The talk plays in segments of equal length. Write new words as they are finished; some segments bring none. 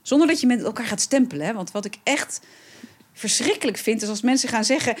Zonder dat je met elkaar gaat stempelen. Hè? Want wat ik echt verschrikkelijk vind, is als mensen gaan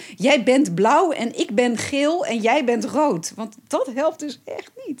zeggen: jij bent blauw en ik ben geel en jij bent rood. Want dat helpt dus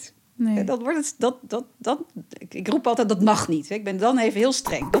echt niet. Nee. Dat wordt ik roep altijd, dat mag niet. Ik ben dan even heel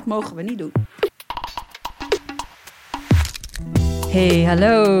streng. Dat mogen we niet doen. Hey,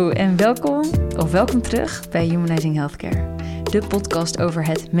 hallo en welkom terug bij Humanizing Healthcare. De podcast over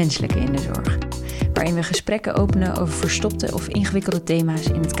het menselijke in de zorg. Waarin we gesprekken openen over verstopte of ingewikkelde thema's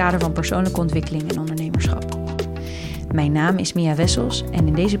in het kader van persoonlijke ontwikkeling en ondernemerschap. Mijn naam is Mia Wessels en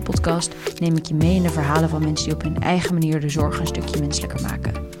in deze podcast neem ik je mee in de verhalen van mensen die op hun eigen manier de zorg een stukje menselijker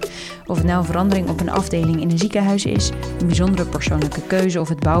maken. Of het nou een verandering op een afdeling in een ziekenhuis is, een bijzondere persoonlijke keuze of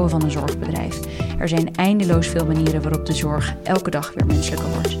het bouwen van een zorgbedrijf. Er zijn eindeloos veel manieren waarop de zorg elke dag weer menselijker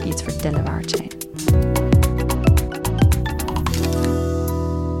wordt, die het vertellen waard zijn.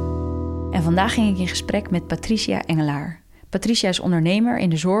 En vandaag ging ik in gesprek met Patricia Engelaar. Patricia is ondernemer in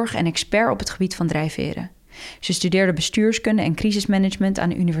de zorg en expert op het gebied van drijfveren. Ze studeerde bestuurskunde en crisismanagement aan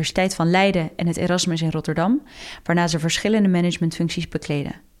de Universiteit van Leiden en het Erasmus in Rotterdam, waarna ze verschillende managementfuncties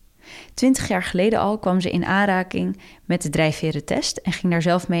bekleedde. 20 jaar geleden al kwam ze in aanraking met de drijfverentest en ging daar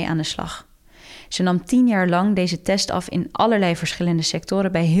zelf mee aan de slag. Ze nam 10 jaar lang deze test af in allerlei verschillende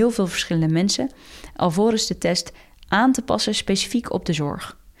sectoren bij heel veel verschillende mensen, alvorens de test aan te passen specifiek op de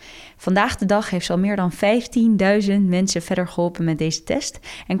zorg. Vandaag de dag heeft ze al meer dan 15.000 mensen verder geholpen met deze test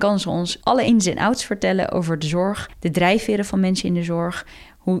en kan ze ons alle ins en outs vertellen over de zorg, de drijfveren van mensen in de zorg,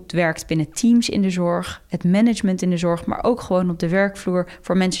 hoe het werkt binnen teams in de zorg, het management in de zorg, maar ook gewoon op de werkvloer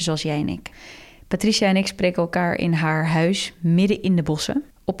voor mensen zoals jij en ik. Patricia en ik spreken elkaar in haar huis midden in de bossen.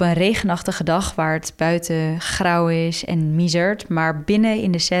 Op een regenachtige dag waar het buiten grauw is en miezert, maar binnen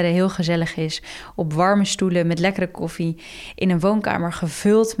in de serre heel gezellig is. Op warme stoelen met lekkere koffie, in een woonkamer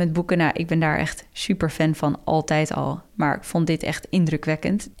gevuld met boeken. Nou, ik ben daar echt super fan van, altijd al. Maar ik vond dit echt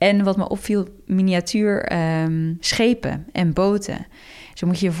indrukwekkend. En wat me opviel, miniatuur schepen en boten. Zo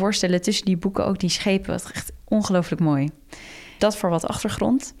moet je je voorstellen, tussen die boeken ook die schepen. Wat echt ongelooflijk mooi. Dat voor wat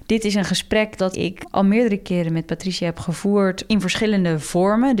achtergrond. Dit is een gesprek dat ik al meerdere keren met Patricia heb gevoerd in verschillende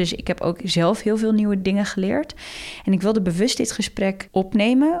vormen. Dus ik heb ook zelf heel veel nieuwe dingen geleerd. En ik wilde bewust dit gesprek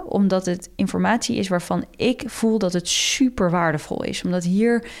opnemen, omdat het informatie is waarvan ik voel dat het super waardevol is. Omdat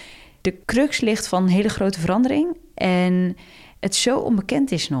hier de crux ligt van een hele grote verandering en het zo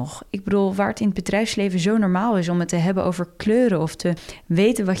onbekend is nog. Ik bedoel, waar het in het bedrijfsleven zo normaal is om het te hebben over kleuren of te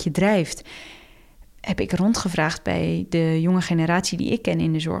weten wat je drijft, heb ik rondgevraagd bij de jonge generatie die ik ken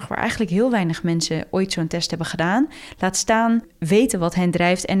in de zorg, waar eigenlijk heel weinig mensen ooit zo'n test hebben gedaan. Laat staan weten wat hen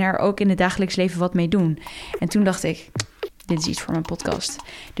drijft en er ook in het dagelijks leven wat mee doen. En toen dacht ik, dit is iets voor mijn podcast.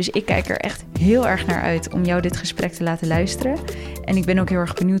 Dus ik kijk er echt heel erg naar uit om jou dit gesprek te laten luisteren. En ik ben ook heel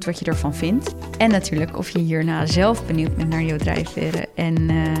erg benieuwd wat je ervan vindt. En natuurlijk of je hierna zelf benieuwd bent naar jouw drijfveren en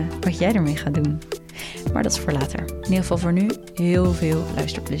wat jij ermee gaat doen. Maar dat is voor later. In ieder geval voor nu heel veel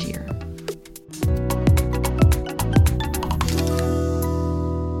luisterplezier.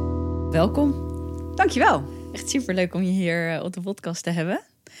 Welkom. Dankjewel. Echt superleuk om je hier op de podcast te hebben.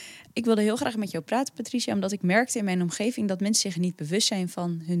 Ik wilde heel graag met jou praten, Patricia, omdat ik merkte in mijn omgeving dat mensen zich niet bewust zijn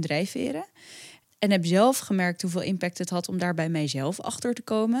van hun drijfveren. En heb zelf gemerkt hoeveel impact het had om daar bij mijzelf achter te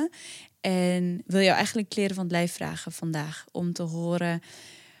komen. En wil jou eigenlijk kleren van het lijf vragen vandaag om te horen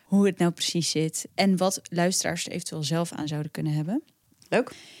hoe het nou precies zit en wat luisteraars er eventueel zelf aan zouden kunnen hebben.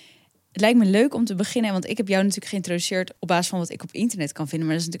 Leuk. Het lijkt me leuk om te beginnen, want ik heb jou natuurlijk geïntroduceerd op basis van wat ik op internet kan vinden.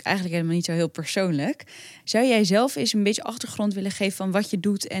 Maar dat is natuurlijk eigenlijk helemaal niet zo heel persoonlijk. Zou jij zelf eens een beetje achtergrond willen geven van wat je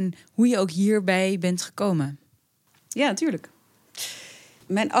doet en hoe je ook hierbij bent gekomen? Ja, natuurlijk.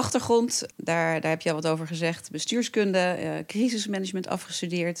 Mijn achtergrond, daar heb je al wat over gezegd. Bestuurskunde, crisismanagement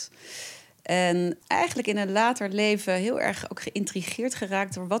afgestudeerd. En eigenlijk in een later leven heel erg ook geïntrigeerd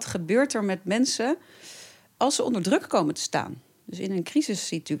geraakt door wat gebeurt er met mensen als ze onder druk komen te staan. Dus in een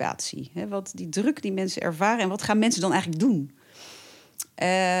crisissituatie. Wat die druk die mensen ervaren en wat gaan mensen dan eigenlijk doen?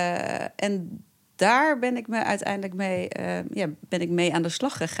 En daar ben ik me uiteindelijk mee aan de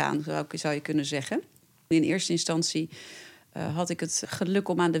slag gegaan, zou je kunnen zeggen. In eerste instantie had ik het geluk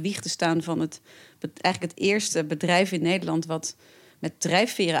om aan de wieg te staan van eigenlijk het eerste bedrijf in Nederland wat met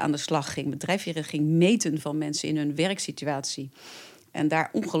drijfveren aan de slag ging. Met drijfveren ging meten van mensen in hun werksituatie. En daar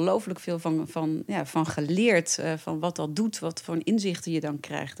ongelooflijk veel van geleerd. Van wat dat doet, wat voor inzichten je dan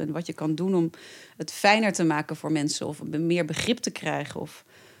krijgt. En wat je kan doen om het fijner te maken voor mensen. Of meer begrip te krijgen. Of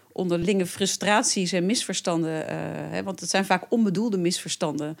onderlinge frustraties en misverstanden. Want het zijn vaak onbedoelde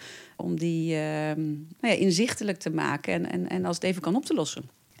misverstanden. Om die inzichtelijk te maken. En als het even kan op te lossen.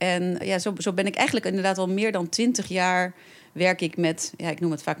 En ja, zo ben ik eigenlijk inderdaad al meer dan 20 jaar werk ik met, ik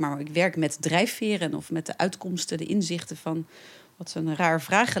noem het vaak maar ik werk met drijfveren of met de uitkomsten, de inzichten van wat ze een raar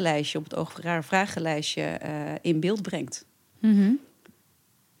vragenlijstje op het raar vragenlijstje in beeld brengt. Mm-hmm.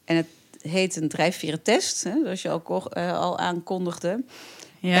 En het heet een drijfverentest, hè, zoals je al aankondigde.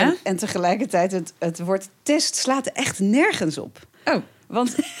 Ja? En tegelijkertijd, het woord test slaat er echt nergens op. Oh.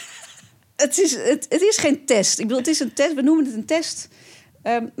 Want het is geen test. Ik bedoel, het is een test, we noemen het een test.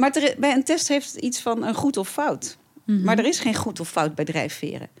 Maar bij een test heeft het iets van een goed of fout. Mm-hmm. Maar er is geen goed of fout bij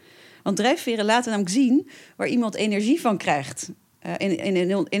drijfveren. Want drijfveren laten namelijk zien waar iemand energie van krijgt.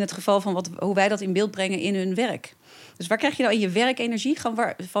 In het geval van hoe wij dat in beeld brengen in hun werk. Dus waar krijg je nou in je werk energie?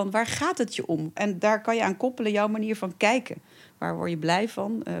 Waar gaat het je om? En daar kan je aan koppelen jouw manier van kijken. Waar word je blij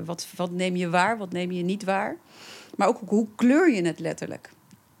van? Wat neem je waar? Wat neem je niet waar? Maar ook hoe kleur je het letterlijk?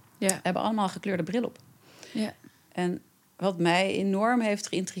 Ja. We hebben allemaal een gekleurde bril op. Ja. En wat mij enorm heeft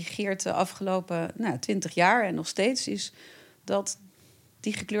geïntrigeerd de afgelopen 20 jaar en nog steeds, is dat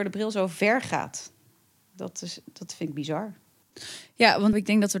die gekleurde bril zo ver gaat. Dat vind ik bizar. Ja, want ik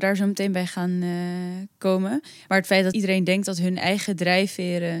denk dat we daar zo meteen bij gaan komen. Maar het feit dat iedereen denkt dat hun eigen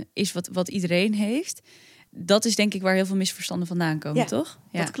drijfveren is wat iedereen heeft, dat is denk ik waar heel veel misverstanden vandaan komen, toch?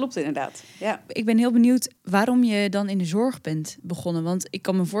 Ja, dat klopt inderdaad. Ja. Ik ben heel benieuwd waarom je dan in de zorg bent begonnen. Want ik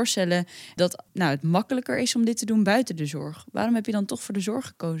kan me voorstellen dat het makkelijker is om dit te doen buiten de zorg. Waarom heb je dan toch voor de zorg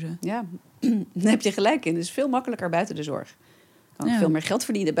gekozen? Ja, daar heb je gelijk in. Het is veel makkelijker buiten de zorg. Je kan veel meer geld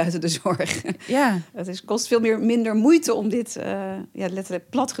verdienen buiten de zorg. Ja. Het kost veel minder moeite om dit, letterlijk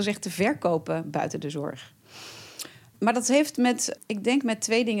plat gezegd, te verkopen buiten de zorg. Maar dat heeft met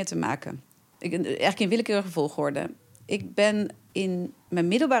 2 dingen te maken. Eigenlijk in willekeurige volgorde. Ik ben in mijn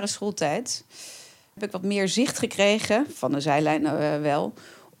middelbare schooltijd, heb ik wat meer zicht gekregen, van de zijlijn wel,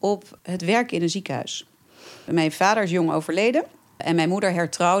 op het werken in een ziekenhuis. Mijn vader is jong overleden en mijn moeder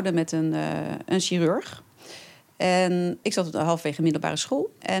hertrouwde met een chirurg. En ik zat op de halfwege middelbare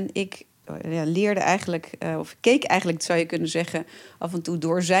school en ik leerde eigenlijk, of keek eigenlijk, zou je kunnen zeggen, af en toe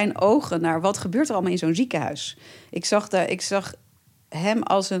door zijn ogen naar wat gebeurt er allemaal in zo'n ziekenhuis. Ik zag hem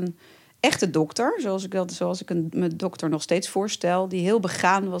als een echte dokter, zoals ik me dokter nog steeds voorstel, die heel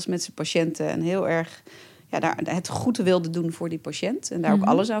begaan was met zijn patiënten en heel erg het goede wilde doen voor die patiënt. En daar ook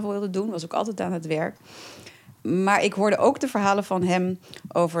alles aan wilde doen, was ook altijd aan het werk. Maar ik hoorde ook de verhalen van hem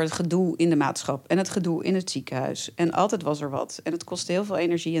over het gedoe in de maatschappij en het gedoe in het ziekenhuis. En altijd was er wat. En het kostte heel veel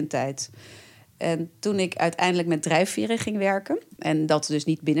energie en tijd. En toen ik uiteindelijk met drijfveren ging werken, en dat dus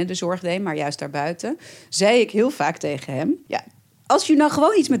niet binnen de zorg deed, maar juist daarbuiten, zei ik heel vaak tegen hem, ja, als je nou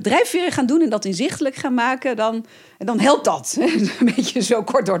gewoon iets met drijfveren gaan doen en dat inzichtelijk gaan maken, dan helpt dat. Een beetje zo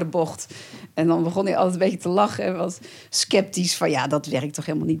kort door de bocht. En dan begon hij altijd een beetje te lachen en was sceptisch van, ja, dat werkt toch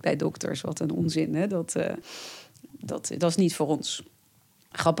helemaal niet bij dokters. Wat een onzin, hè? Dat is niet voor ons.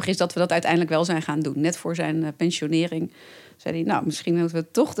 Grappig is dat we dat uiteindelijk wel zijn gaan doen. Net voor zijn pensionering zei hij, nou, misschien moeten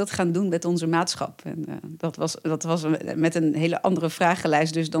we toch dat gaan doen met onze maatschap. En dat was met een hele andere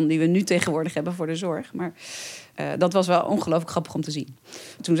vragenlijst dus dan die we nu tegenwoordig hebben voor de zorg. Maar dat was wel ongelooflijk grappig om te zien.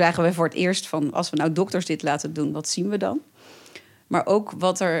 Toen zagen we voor het eerst van, als we nou dokters dit laten doen, wat zien we dan? Maar ook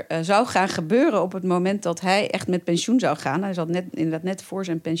wat er zou gaan gebeuren op het moment dat hij echt met pensioen zou gaan. Hij zat net voor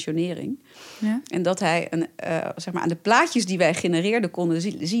zijn pensionering. Ja. En dat hij aan de plaatjes die wij genereerden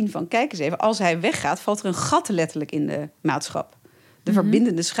konden zien van, kijk eens even, als hij weggaat, valt er een gat letterlijk in de maatschap. De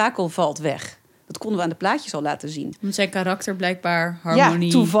verbindende schakel valt weg. Dat konden we aan de plaatjes al laten zien. Want zijn karakter blijkbaar harmonie.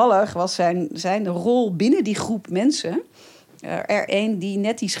 Ja, toevallig was zijn rol binnen die groep mensen er een die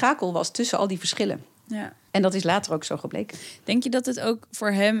net die schakel was tussen al die verschillen. Ja. En dat is later ook zo gebleken. Denk je dat het ook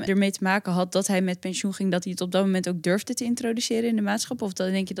voor hem ermee te maken had dat hij met pensioen ging, dat hij het op dat moment ook durfde te introduceren in de maatschappij? Of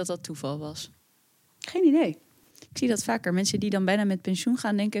denk je dat dat toeval was? Geen idee. Ik zie dat vaker. Mensen die dan bijna met pensioen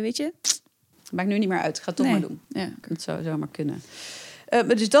gaan denken, weet je, maakt nu niet meer uit. Ga het toch maar doen. Ja. Dat zou zomaar kunnen.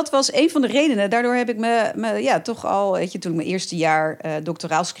 Dus dat was een van de redenen. Daardoor heb ik me toch al, weet je, toen ik mijn eerste jaar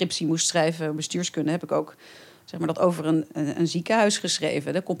doctoraalscriptie moest schrijven, bestuurskunde, heb ik ook dat over een ziekenhuis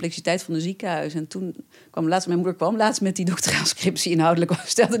geschreven. De complexiteit van een ziekenhuis. En toen mijn moeder kwam laatst met die doctoraalscriptie inhoudelijk.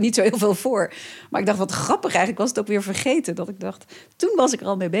 Stelde niet zo heel veel voor. Maar ik dacht, wat grappig eigenlijk, was het ook weer vergeten. Dat ik dacht, toen was ik er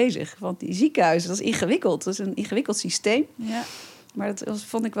al mee bezig. Want die ziekenhuizen, dat is ingewikkeld. Dat is een ingewikkeld systeem. Ja. Maar dat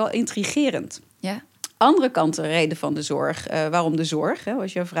vond ik wel intrigerend. Ja. Andere kant, de reden van de zorg. Waarom de zorg,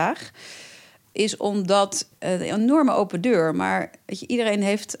 was jouw vraag. Is omdat een enorme open deur. Maar weet je, iedereen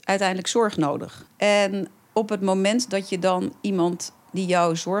heeft uiteindelijk zorg nodig. En op het moment dat je dan iemand die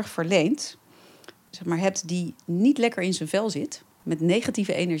jouw zorg verleent, hebt die niet lekker in zijn vel zit, met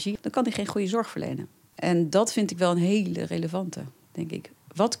negatieve energie, dan kan hij geen goede zorg verlenen. En dat vind ik wel een hele relevante, denk ik.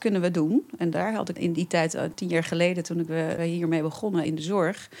 Wat kunnen we doen? En daar had ik in die tijd, 10 jaar geleden, toen we hiermee begonnen in de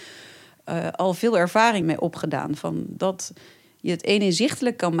zorg, al veel ervaring mee opgedaan. Van dat je het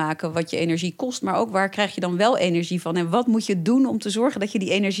inzichtelijk kan maken wat je energie kost, maar ook waar krijg je dan wel energie van? En wat moet je doen om te zorgen dat je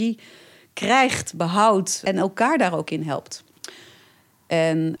die energie krijgt, behoudt en elkaar daar ook in helpt?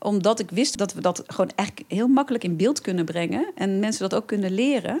 En omdat ik wist dat we dat gewoon eigenlijk heel makkelijk in beeld kunnen brengen en mensen dat ook kunnen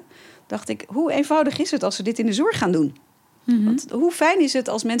leren, dacht ik, hoe eenvoudig is het als we dit in de zorg gaan doen? Mm-hmm. Want hoe fijn is het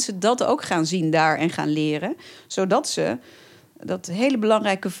als mensen dat ook gaan zien daar en gaan leren, zodat ze dat hele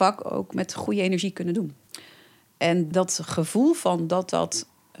belangrijke vak ook met goede energie kunnen doen. En dat gevoel van dat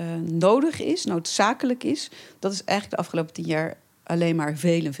nodig is, noodzakelijk is, dat is eigenlijk de afgelopen 10 jaar alleen maar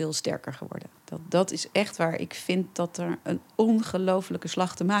veel en veel sterker geworden. Dat is echt waar ik vind dat er een ongelofelijke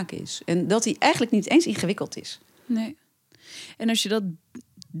slag te maken is. En dat die eigenlijk niet eens ingewikkeld is. Nee. En als je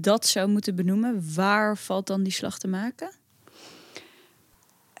dat zou moeten benoemen, waar valt dan die slag te maken?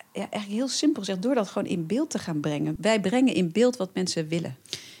 Ja, eigenlijk heel simpel gezegd, door dat gewoon in beeld te gaan brengen. Wij brengen in beeld wat mensen willen.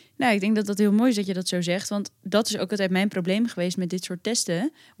 Nou, ik denk dat dat heel mooi is dat je dat zo zegt. Want dat is ook altijd mijn probleem geweest met dit soort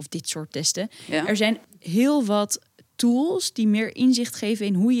testen. Of dit soort testen. Ja. Er zijn heel wat tools die meer inzicht geven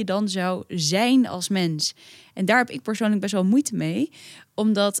in hoe je dan zou zijn als mens. En daar heb ik persoonlijk best wel moeite mee.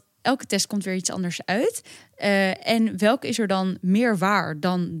 Omdat elke test komt weer iets anders uit. En welke is er dan meer waar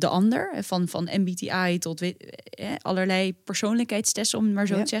dan de ander? Van MBTI tot allerlei persoonlijkheidstesten, om het maar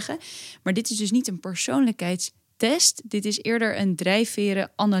zo te zeggen. Maar dit is dus niet een persoonlijkheidstest. Dit is eerder een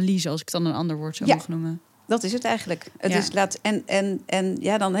drijfverenanalyse, als ik dan een ander woord zou mogen noemen. Dat is het eigenlijk. Het is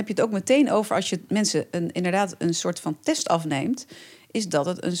dan heb je het ook meteen over als je mensen inderdaad een soort van test afneemt, is dat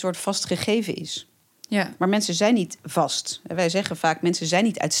het een soort vast gegeven is. Ja. Maar mensen zijn niet vast. Wij zeggen vaak, mensen zijn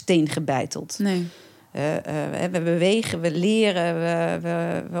niet uit steen gebeiteld. Nee. We bewegen, we leren,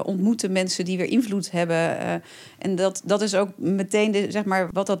 we ontmoeten mensen die weer invloed hebben. En dat is ook meteen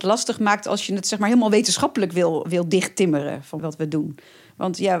wat dat lastig maakt als je het helemaal wetenschappelijk wil dichttimmeren van wat we doen.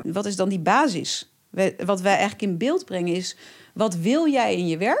 Want ja, wat is dan die basis? Wat wij eigenlijk in beeld brengen is, wat wil jij in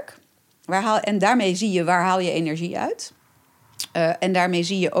je werk? En daarmee zie je, waar haal je energie uit? En daarmee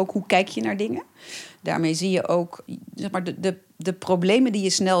zie je ook, hoe kijk je naar dingen? Daarmee zie je ook de problemen die je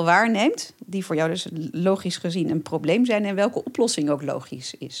snel waarneemt, die voor jou dus logisch gezien een probleem zijn en welke oplossing ook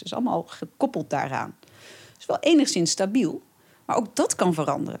logisch is. Dus allemaal gekoppeld daaraan. Het is wel enigszins stabiel, maar ook dat kan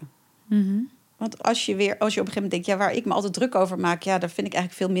veranderen. Mm-hmm. Want als je op een gegeven moment denkt, waar ik me altijd druk over maak, daar vind ik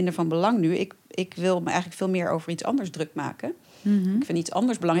eigenlijk veel minder van belang nu. Ik wil me eigenlijk veel meer over iets anders druk maken. Mm-hmm. Ik vind iets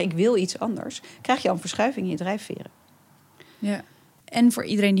anders belangrijk, ik wil iets anders. Krijg je al een verschuiving in je drijfveren. Ja. En voor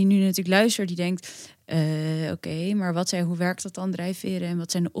iedereen die nu natuurlijk luistert, die denkt, oké, maar hoe werkt dat dan, drijfveren? En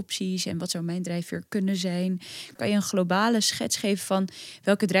wat zijn de opties? En wat zou mijn drijfveer kunnen zijn? Kan je een globale schets geven van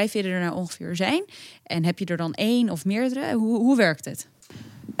welke drijfveren er nou ongeveer zijn? En heb je er dan 1 of meerdere? Hoe werkt het?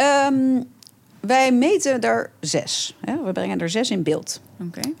 Wij meten er 6. Hè? We brengen er 6 in beeld.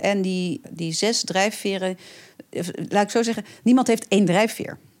 Okay. En die 6 drijfveren, laat ik zo zeggen, niemand heeft 1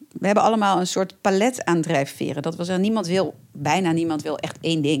 drijfveer. We hebben allemaal een soort palet aan drijfveren. Dat wil zeggen, bijna niemand wil echt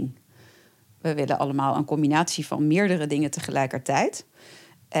 1 ding. We willen allemaal een combinatie van meerdere dingen tegelijkertijd.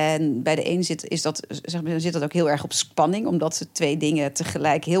 En bij de een zit dat ook heel erg op spanning, omdat ze 2 dingen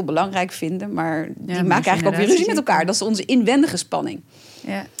tegelijk heel belangrijk vinden. Maar die maken eigenlijk ook weer ruzie met elkaar. Dat is onze inwendige spanning.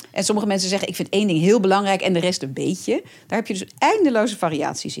 Ja. En sommige mensen zeggen, ik vind 1 ding heel belangrijk en de rest een beetje. Daar heb je dus eindeloze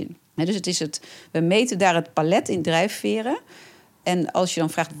variaties in. Dus we meten daar het palet in drijfveren. En als je dan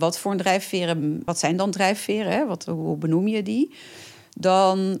vraagt, wat zijn dan drijfveren? Hè? Hoe benoem je die?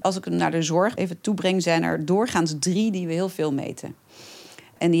 Dan, als ik hem naar de zorg even toebreng, zijn er doorgaans 3 die we heel veel meten.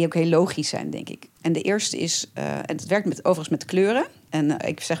 En die ook heel logisch zijn, denk ik. En de eerste is, en het werkt overigens met kleuren. En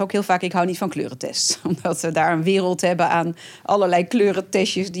ik zeg ook heel vaak, ik hou niet van kleurentests. Omdat we daar een wereld hebben aan allerlei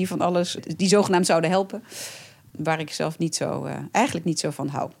kleurentestjes die zogenaamd zouden helpen. Waar ik zelf eigenlijk niet zo van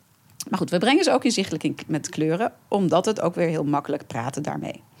hou. Maar goed, we brengen ze ook inzichtelijk met kleuren, omdat het ook weer heel makkelijk praten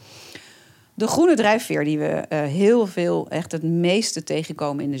daarmee. De groene drijfveer die we heel veel, echt het meeste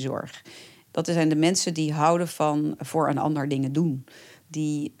tegenkomen in de zorg. Dat zijn de mensen die houden van voor een ander dingen doen.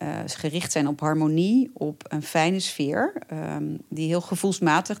 Die gericht zijn op harmonie, op een fijne sfeer. Die heel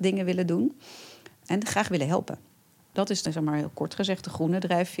gevoelsmatig dingen willen doen. En graag willen helpen. Dat is heel kort gezegd de groene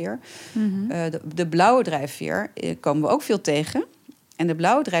drijfveer. Mm-hmm. De blauwe drijfveer komen we ook veel tegen. En de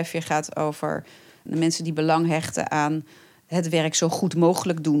blauwe drijfveer gaat over de mensen die belang hechten aan het werk zo goed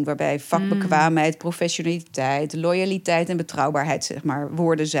mogelijk doen. Waarbij vakbekwaamheid, professionaliteit, loyaliteit en betrouwbaarheid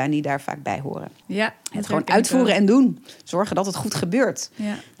woorden zijn die daar vaak bij horen. Ja, het gewoon uitvoeren en doen. Zorgen dat het goed gebeurt.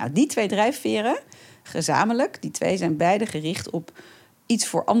 Ja. Nou, die 2 drijfveren, gezamenlijk, die 2 zijn beide gericht op iets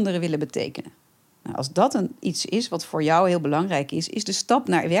voor anderen willen betekenen. Nou, als dat iets is wat voor jou heel belangrijk is de stap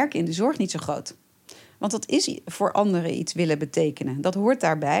naar werken in de zorg niet zo groot. Want dat is voor anderen iets willen betekenen. Dat hoort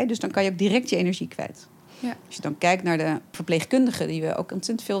daarbij, dus dan kan je ook direct je energie kwijt. Ja. Als je dan kijkt naar de verpleegkundigen, die we ook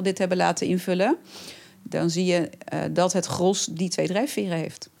ontzettend veel dit hebben laten invullen, dan zie je dat het gros die 2 drijfveren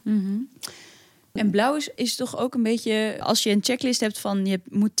heeft. Mm-hmm. En blauw is toch ook een beetje, als je een checklist hebt van je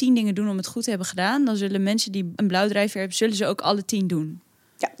moet 10 dingen doen om het goed te hebben gedaan, dan zullen mensen die een blauw drijfveer hebben, zullen ze ook alle 10 doen.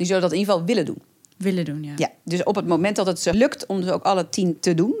 Ja, die zullen dat in ieder geval willen doen. Willen doen, ja. Ja, dus op het moment dat het ze lukt om ze ook alle 10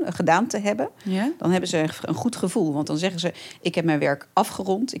 te doen, gedaan te hebben, dan hebben ze een goed gevoel. Want dan zeggen ze, ik heb mijn werk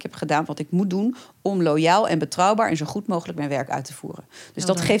afgerond, ik heb gedaan wat ik moet doen om loyaal en betrouwbaar en zo goed mogelijk mijn werk uit te voeren. Dus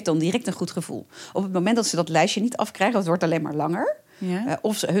dat geeft dan direct een goed gevoel. Op het moment dat ze dat lijstje niet afkrijgen, dat wordt alleen maar langer. Ja.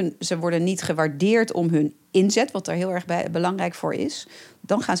 Of ze worden niet gewaardeerd om hun inzet, wat er heel erg belangrijk voor is,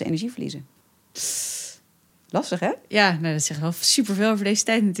 dan gaan ze energie verliezen. Lastig, hè? Ja, nou, dat zegt wel superveel over deze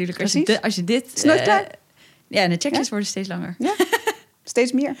tijd natuurlijk. Als je dit... Is nooit klaar. Ja, en de checklists worden steeds langer. Ja,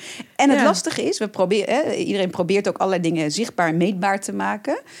 steeds meer. En het lastige is, iedereen probeert ook allerlei dingen zichtbaar en meetbaar te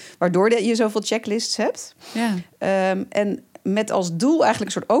maken, waardoor je zoveel checklists hebt. Ja. En met als doel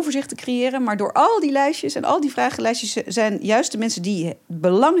eigenlijk een soort overzicht te creëren, maar door al die lijstjes en al die vragenlijstjes zijn juist de mensen die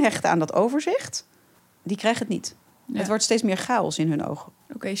belang hechten aan dat overzicht, die krijgen het niet. Ja. Het wordt steeds meer chaos in hun ogen.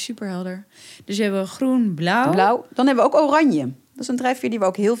 Oké, superhelder. Dus we hebben groen, blauw. Dan hebben we ook oranje. Dat is een drijfveer die we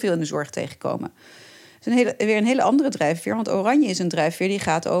ook heel veel in de zorg tegenkomen. Het is weer een hele andere drijfveer. Want oranje is een drijfveer die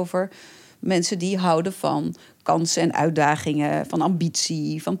gaat over mensen die houden van kansen en uitdagingen, van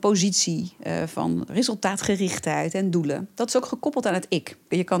ambitie, van positie, van resultaatgerichtheid en doelen. Dat is ook gekoppeld aan het ik.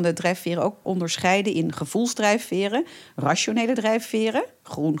 Je kan de drijfveren ook onderscheiden in gevoelsdrijfveren, rationele drijfveren,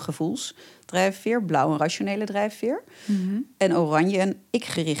 groen gevoelsdrijfveer, blauw een rationele drijfveer, en oranje een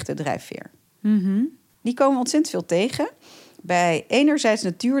ik-gerichte drijfveer. Mm-hmm. Die komen ontzettend veel tegen bij enerzijds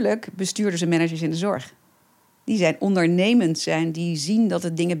natuurlijk bestuurders en managers in de zorg. Die zijn ondernemend die zien dat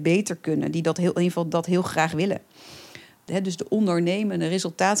de dingen beter kunnen, die in ieder geval dat heel graag willen. Dus de ondernemende,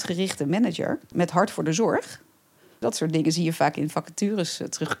 resultaatsgerichte manager met hart voor de zorg. Dat soort dingen zie je vaak in vacatures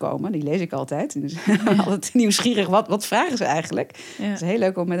terugkomen. Die lees ik altijd. Dus altijd nieuwsgierig, wat vragen ze eigenlijk? Ja. Het is heel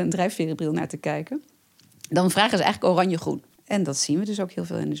leuk om met een drijfverenbril naar te kijken. Dan vragen ze eigenlijk oranje-groen. En dat zien we dus ook heel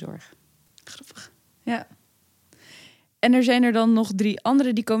veel in de zorg. Grappig. Ja. En er zijn er dan nog 3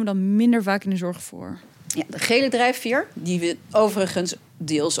 andere, die komen dan minder vaak in de zorg voor. Ja, de gele drijfveer, die we overigens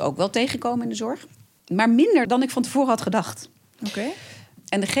deels ook wel tegenkomen in de zorg. Maar minder dan ik van tevoren had gedacht. Oké.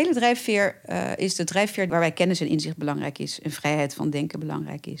 En de gele drijfveer is de drijfveer waarbij kennis en inzicht belangrijk is. En vrijheid van denken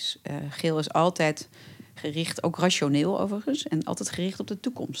belangrijk is. Geel is altijd gericht, ook rationeel overigens. En altijd gericht op de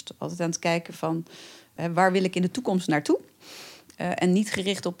toekomst. Altijd aan het kijken van waar wil ik in de toekomst naartoe. En niet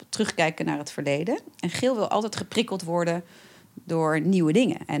gericht op terugkijken naar het verleden. En geel wil altijd geprikkeld worden door nieuwe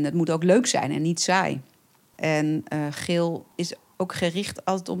dingen. En het moet ook leuk zijn en niet saai. En geel is ook gericht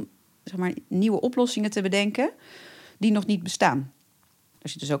altijd om nieuwe oplossingen te bedenken die nog niet bestaan. Er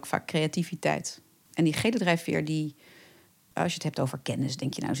zit dus ook vaak creativiteit. En die gele drijfveer, als je het hebt over kennis,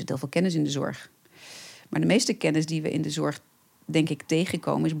 denk je er zit heel veel kennis in de zorg. Maar de meeste kennis die we in de zorg, denk ik,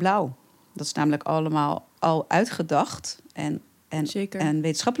 tegenkomen is blauw. Dat is namelijk allemaal al uitgedacht en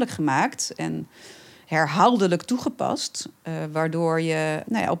wetenschappelijk gemaakt en herhaaldelijk toegepast, waardoor je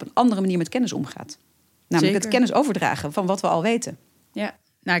op een andere manier met kennis omgaat. Namelijk het kennis overdragen van wat we al weten. Ja,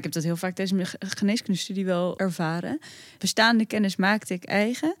 nou, ik heb dat heel vaak tijdens mijn geneeskundestudie wel ervaren. Bestaande kennis maakte ik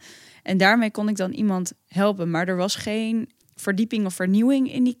eigen. En daarmee kon ik dan iemand helpen. Maar er was geen verdieping of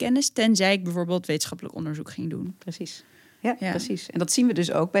vernieuwing in die kennis, tenzij ik bijvoorbeeld wetenschappelijk onderzoek ging doen. Precies. Ja, precies. En dat zien we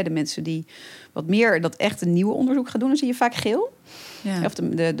dus ook bij de mensen die wat meer dat echt een nieuwe onderzoek gaan doen. Dan zie je vaak geel. Ja.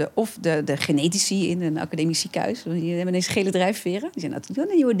 Of de genetici in een academisch ziekenhuis. Die hebben ineens gele drijfveren. Die zijn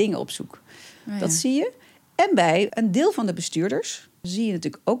natuurlijk nieuwe dingen op zoek. Oh ja. Dat zie je. En bij een deel van de bestuurders zie je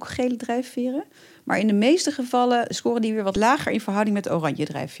natuurlijk ook gele drijfveren. Maar in de meeste gevallen scoren die weer wat lager in verhouding met de oranje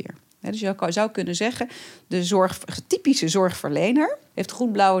drijfveer. Dus je zou kunnen zeggen, de typische zorgverlener heeft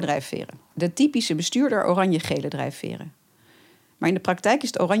groen-blauwe drijfveren. De typische bestuurder oranje-gele drijfveren. Maar in de praktijk is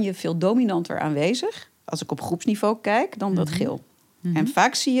het oranje veel dominanter aanwezig, als ik op groepsniveau kijk, dan dat geel. Mm-hmm. En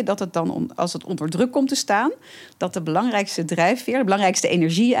vaak zie je dat het dan, als het onder druk komt te staan, dat de belangrijkste drijfveer, de belangrijkste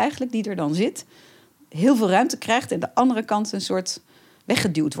energie eigenlijk die er dan zit, heel veel ruimte krijgt en de andere kant een soort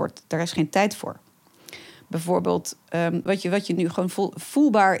weggeduwd wordt. Daar is geen tijd voor. Bijvoorbeeld, wat je nu gewoon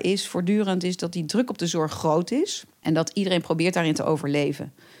voelbaar is, voortdurend, is dat die druk op de zorg groot is en dat iedereen probeert daarin te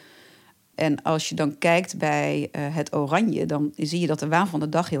overleven. En als je dan kijkt bij het oranje, dan zie je dat de waan van de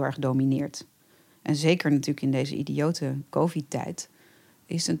dag heel erg domineert. En zeker natuurlijk in deze idiote COVID-tijd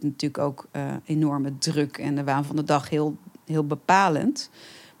is het natuurlijk ook enorme druk en de waan van de dag heel, heel bepalend.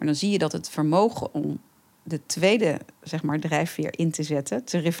 Maar dan zie je dat het vermogen om de tweede drijfveer in te zetten,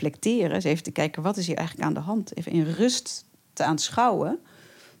 te reflecteren, eens even te kijken wat is hier eigenlijk aan de hand, even in rust te aanschouwen,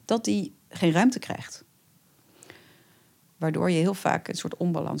 dat die geen ruimte krijgt. Waardoor je heel vaak een soort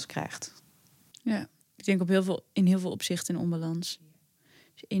onbalans krijgt. Ja, ik denk in heel veel opzichten een onbalans.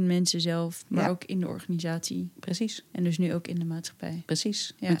 Dus in mensen zelf, maar ook in de organisatie. Precies. En dus nu ook in de maatschappij.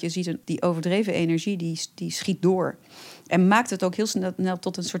 Precies. Ja. Want je ziet die overdreven energie, die schiet door. En maakt het ook heel snel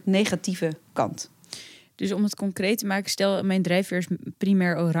tot een soort negatieve kant. Dus om het concreet te maken, stel mijn drijfveer is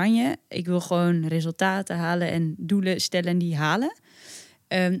primair oranje. Ik wil gewoon resultaten halen en doelen stellen en die halen.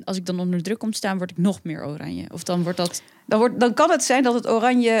 Als ik dan onder druk kom te staan, word ik nog meer oranje. Of dan wordt dat... Dan kan het zijn dat het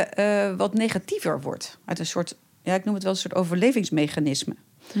oranje wat negatiever wordt. Uit een soort, ik noem het wel een soort overlevingsmechanisme.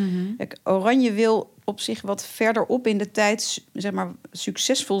 Mm-hmm. Kijk, oranje wil op zich wat verderop in de tijd, zeg maar,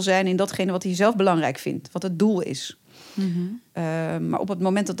 succesvol zijn in datgene wat hij zelf belangrijk vindt. Wat het doel is. Mm-hmm. Maar op het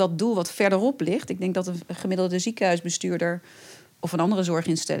moment dat dat doel wat verderop ligt, ik denk dat een gemiddelde ziekenhuisbestuurder of een andere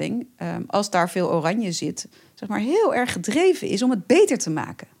zorginstelling, als daar veel oranje zit, zeg maar heel erg gedreven is om het beter te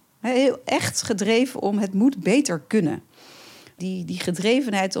maken. Heel echt gedreven om het moet beter kunnen. Die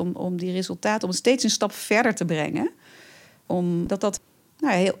gedrevenheid om die resultaten, om het steeds een stap verder te brengen, omdat dat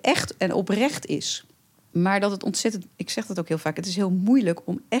heel echt en oprecht is. Maar dat het ontzettend, ik zeg dat ook heel vaak, het is heel moeilijk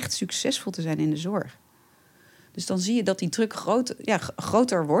om echt succesvol te zijn in de zorg. Dus dan zie je dat die druk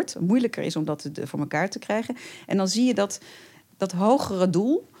groter wordt, moeilijker is om dat voor elkaar te krijgen. En dan zie je dat hogere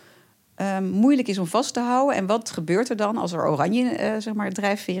doel moeilijk is om vast te houden. En wat gebeurt er dan als er oranje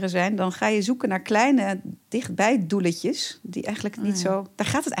drijfveren zijn? Dan ga je zoeken naar kleine, dichtbij doeletjes die eigenlijk niet zo... Daar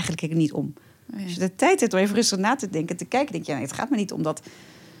gaat het eigenlijk niet om. Oh ja. Als je de tijd hebt om even rustig na te denken, te kijken, denk je, nee, het gaat me niet om dat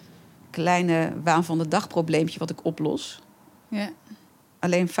kleine waan van de dag probleempje wat ik oplos. Ja.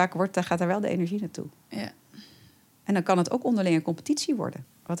 Alleen vaak gaat er wel de energie naartoe. Ja. En dan kan het ook onderling een competitie worden.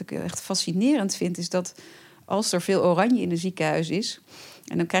 Wat ik echt fascinerend vind, is dat als er veel oranje in een ziekenhuis is,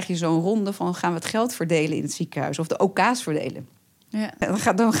 en dan krijg je zo'n ronde van gaan we het geld verdelen in het ziekenhuis of de OK's verdelen. Ja.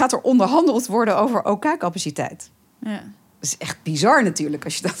 Dan gaat er onderhandeld worden over OK-capaciteit. Ja. Dat is echt bizar natuurlijk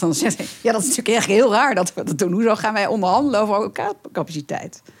als je dat dan zegt. Ja, dat is natuurlijk echt heel raar dat we dat doen. Hoezo gaan wij onderhandelen over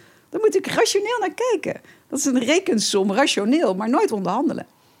OK-capaciteit? Daar moet ik rationeel naar kijken. Dat is een rekensom, rationeel, maar nooit onderhandelen.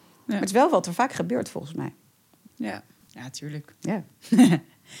 Ja. Maar het is wel wat er vaak gebeurt volgens mij. Ja, tuurlijk. Ja.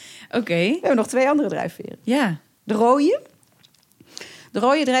 Oké. We hebben nog 2 andere drijfveren. Ja. De rode. De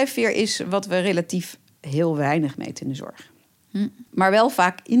rode drijfveer is wat we relatief heel weinig meten in de zorg. Maar wel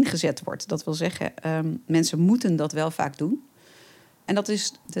vaak ingezet wordt. Dat wil zeggen, mensen moeten dat wel vaak doen. En dat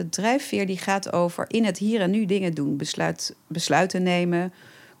is de drijfveer die gaat over in het hier en nu dingen doen. Besluiten nemen,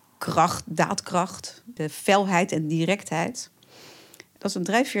 daadkracht, de felheid en directheid. Dat is een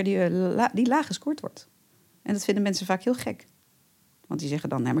drijfveer die laag gescoord wordt. En dat vinden mensen vaak heel gek. Want die zeggen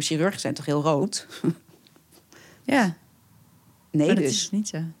dan, maar chirurgen zijn toch heel rood? Ja. Nee, maar dat is niet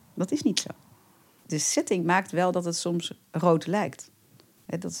zo. Dat is niet zo. De setting maakt wel dat het soms rood lijkt.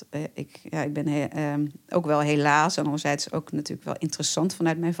 Ik ben ook wel helaas, en anderzijds ook natuurlijk wel interessant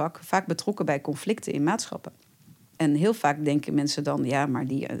vanuit mijn vak, vaak betrokken bij conflicten in maatschappen. En heel vaak denken mensen dan, ja, maar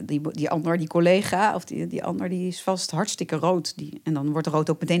die ander, die collega of die ander, die is vast hartstikke rood. En dan wordt rood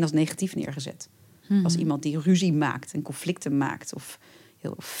ook meteen als negatief neergezet. Mm-hmm. Als iemand die ruzie maakt en conflicten maakt of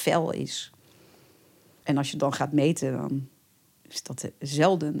heel fel is. En als je dan gaat meten, dan is dat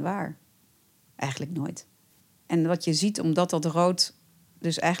zelden waar. Eigenlijk nooit. En wat je ziet, omdat dat rood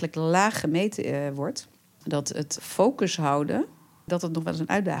dus eigenlijk laag gemeten wordt, dat het focus houden, dat het nog wel eens een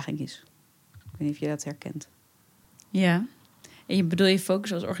uitdaging is. Ik weet niet of je dat herkent. Ja. En bedoel je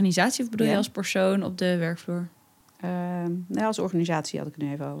focus als organisatie of bedoel je als persoon op de werkvloer? Als organisatie had ik het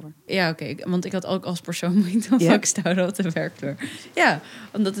nu even over. Ja, oké. Want ik had ook als persoon moeite om focus te houden op de werkvloer. Ja,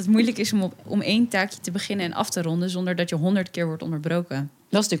 omdat het moeilijk is om 1 taakje te beginnen en af te ronden zonder dat je 100 keer wordt onderbroken.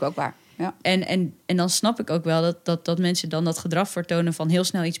 Dat is natuurlijk ook waar. Ja. En dan snap ik ook wel dat mensen dan dat gedrag vertonen van heel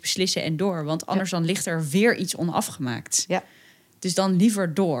snel iets beslissen en door. Want anders dan ligt er weer iets onafgemaakt. Ja. Dus dan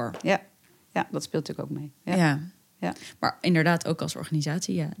liever door. Ja, dat speelt natuurlijk ook mee. Ja. Maar inderdaad ook als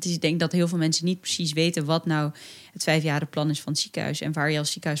organisatie, ja. Dus ik denk dat heel veel mensen niet precies weten wat nou het 5-jarenplan is van het ziekenhuis en waar je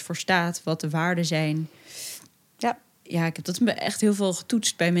als ziekenhuis voor staat, wat de waarden zijn. Ja, ik heb dat echt heel veel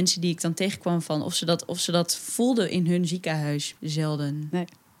getoetst bij mensen die ik dan tegenkwam van of ze dat voelden in hun ziekenhuis. Zelden. Nee.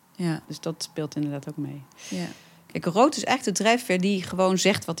 Ja. Dus dat speelt inderdaad ook mee. Ja. Kijk, rood is echt de drijfveer die gewoon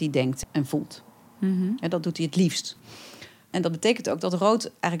zegt wat hij denkt en voelt. Mm-hmm. En dat doet hij het liefst. En dat betekent ook dat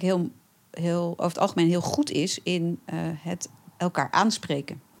rood eigenlijk heel over het algemeen heel goed is in het elkaar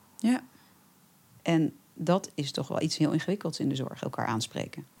aanspreken. Ja. En dat is toch wel iets heel ingewikkelds in de zorg, elkaar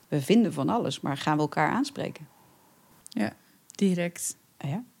aanspreken. We vinden van alles, maar gaan we elkaar aanspreken? Ja, direct. Ja.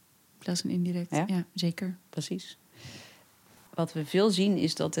 In plaats van indirect. Ja, zeker. Precies. Wat we veel zien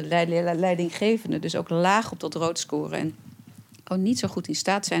is dat de leidinggevenden dus ook laag op dat rood scoren en gewoon niet zo goed in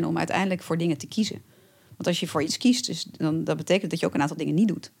staat zijn om uiteindelijk voor dingen te kiezen. Want als je voor iets kiest, dus dan dat betekent dat je ook een aantal dingen niet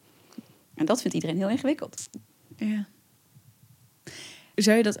doet. En dat vindt iedereen heel ingewikkeld. Ja.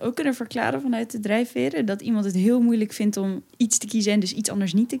 Zou je dat ook kunnen verklaren vanuit de drijfveren? Dat iemand het heel moeilijk vindt om iets te kiezen en dus iets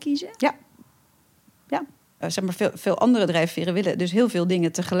anders niet te kiezen? Ja. Zeg maar, veel andere drijfveren willen dus heel veel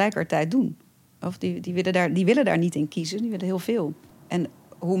dingen tegelijkertijd doen. Of die willen daar niet in kiezen, die willen heel veel. En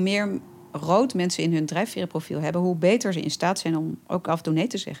hoe meer rood mensen in hun drijfverenprofiel hebben, hoe beter ze in staat zijn om ook af en toe nee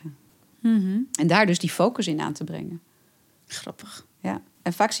te zeggen. Mm-hmm. En daar dus die focus in aan te brengen. Grappig. Ja.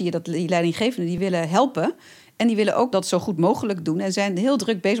 En vaak zie je dat die leidinggevenden die willen helpen. En die willen ook dat zo goed mogelijk doen. En zijn heel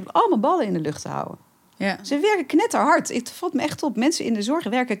druk bezig met allemaal ballen in de lucht te houden. Ja. Ze werken knetterhard. Het valt me echt op. Mensen in de zorg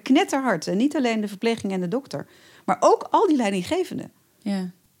werken knetterhard. En niet alleen de verpleging en de dokter. Maar ook al die leidinggevenden.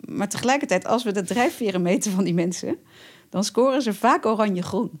 Ja. Maar tegelijkertijd, als we de drijfveren meten van die mensen, dan scoren ze vaak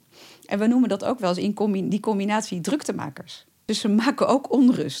oranje-groen. En we noemen dat ook wel eens in die combinatie druktemakers. Dus ze maken ook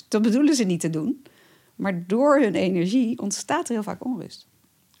onrust. Dat bedoelen ze niet te doen. Maar door hun energie ontstaat er heel vaak onrust.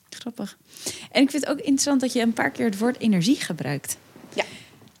 Grappig. En ik vind het ook interessant dat je een paar keer het woord energie gebruikt. Ja.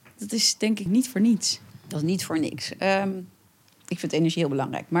 Dat is denk ik niet voor niets. Dat is niet voor niks. Ik vind energie heel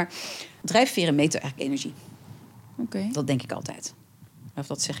belangrijk. Maar drijfveren meten eigenlijk energie. Oké. Dat denk ik altijd. Of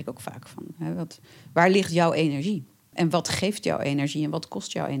dat zeg ik ook vaak. Waar ligt jouw energie? En wat geeft jouw energie en wat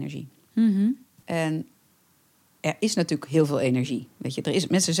kost jouw energie? Mm-hmm. En er is natuurlijk heel veel energie. Weet je,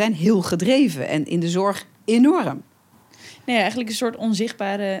 mensen zijn heel gedreven en in de zorg enorm. Nee, eigenlijk een soort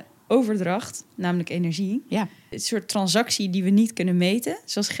onzichtbare overdracht, namelijk energie. Ja. Een soort transactie die we niet kunnen meten,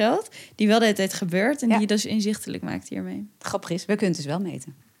 zoals geld, die wel de hele tijd gebeurt en die je dus inzichtelijk maakt hiermee. Grappig is, we kunnen het dus wel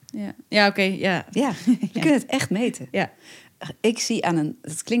meten. Ja, oké, ja. Ja, we kunnen het echt meten. Ja. Ik zie aan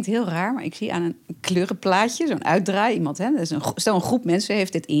het klinkt heel raar, maar ik zie aan een kleurenplaatje, zo'n uitdraai, iemand, stel een groep mensen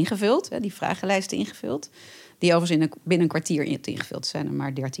heeft dit ingevuld, die vragenlijsten ingevuld, die overigens binnen een kwartier ingevuld zijn, er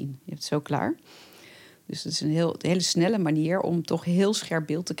maar 13. Je hebt het zo klaar. Dus het is een hele snelle manier om toch heel scherp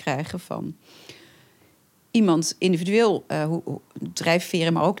beeld te krijgen van iemand individueel,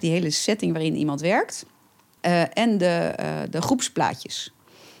 drijfveren, maar ook die hele setting waarin iemand werkt. En de groepsplaatjes.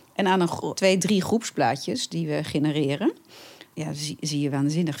 En aan 2-3 groepsplaatjes die we genereren, zie je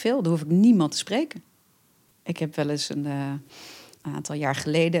waanzinnig veel. Daar hoef ik niemand te spreken. Ik heb wel eens een aantal jaar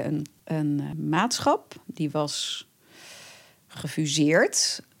geleden een maatschap, die was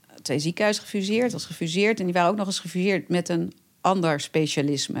gefuseerd. 2 ziekenhuizen gefuseerd, was gefuseerd. En die waren ook nog eens gefuseerd met een ander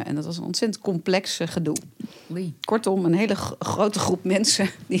specialisme. En dat was een ontzettend complex gedoe. Oei. Kortom, een hele grote groep mensen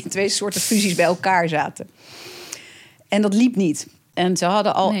die in 2 soorten fusies bij elkaar zaten. En dat liep niet. En ze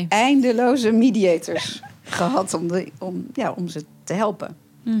hadden al eindeloze mediators gehad om ze te helpen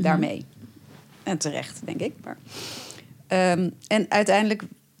daarmee. En terecht, denk ik. Maar, en uiteindelijk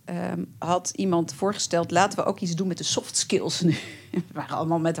had iemand voorgesteld, laten we ook iets doen met de soft skills nu. We waren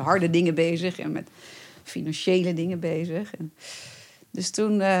allemaal met harde dingen bezig en met financiële dingen bezig. Dus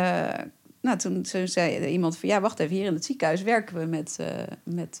toen zei iemand van, wacht even, hier in het ziekenhuis werken we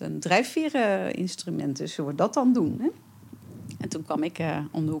met een drijfvereninstrument. Dus zullen we dat dan doen? Hè? En toen kwam ik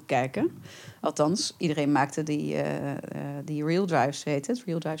om de hoek kijken. Althans, iedereen maakte die Real Drives, heet het.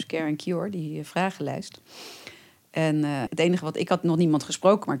 Real Drives Care and Cure, die vragenlijst. En het enige ik had nog niemand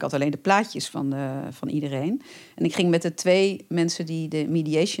gesproken, maar ik had alleen de plaatjes van iedereen. En ik ging met de 2 mensen die de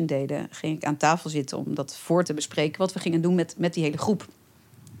mediation deden, ging ik aan tafel zitten om dat voor te bespreken, wat we gingen doen met die hele groep.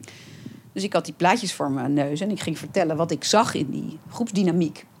 Dus ik had die plaatjes voor mijn neus en ik ging vertellen wat ik zag in die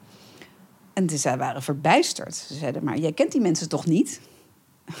groepsdynamiek. En zij waren verbijsterd. Ze zeiden, maar jij kent die mensen toch niet?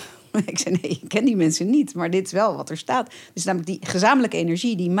 Ik zei, nee, ik ken die mensen niet, maar dit is wel wat er staat. Dus namelijk die gezamenlijke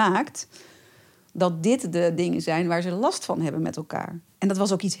energie die maakt dat dit de dingen zijn waar ze last van hebben met elkaar. En dat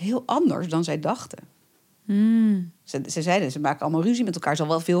was ook iets heel anders dan zij dachten. Ze zeiden, ze maken allemaal ruzie met elkaar. Zal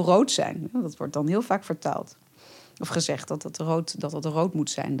wel veel rood zijn. Dat wordt dan heel vaak vertaald. Of gezegd dat het rood moet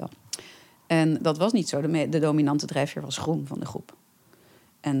zijn dan. En dat was niet zo. De dominante drijfveer was groen van de groep.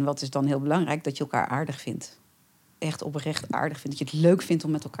 En wat is dan heel belangrijk? Dat je elkaar aardig vindt. Echt oprecht aardig vindt. Dat je het leuk vindt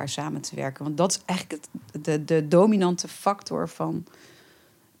om met elkaar samen te werken. Want dat is eigenlijk de dominante factor van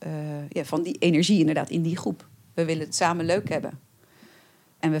die energie inderdaad in die groep. We willen het samen leuk hebben.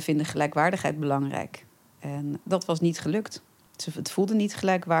 En we vinden gelijkwaardigheid belangrijk. En dat was niet gelukt. Het voelde niet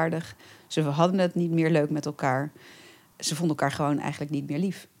gelijkwaardig. Ze hadden het niet meer leuk met elkaar. Ze vonden elkaar gewoon eigenlijk niet meer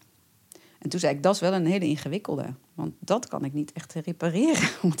lief. En toen zei ik, dat is wel een hele ingewikkelde. Want dat kan ik niet echt repareren,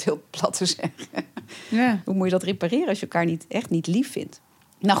 om het heel plat te zeggen. Ja. Hoe moet je dat repareren als je elkaar echt niet lief vindt?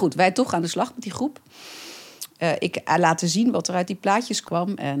 Nou goed, wij toch aan de slag met die groep. Ik laten zien wat er uit die plaatjes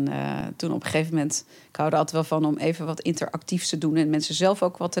kwam. En toen op een gegeven moment, ik hou er altijd wel van om even wat interactiefs te doen. En mensen zelf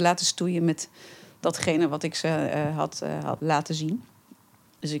ook wat te laten stoeien met datgene wat ik ze had laten zien.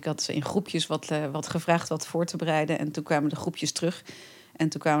 Dus ik had in groepjes wat gevraagd wat voor te bereiden. En toen kwamen de groepjes terug. En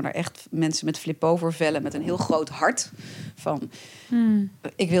toen kwamen er echt mensen met flip-over-vellen met een heel groot hart. Van,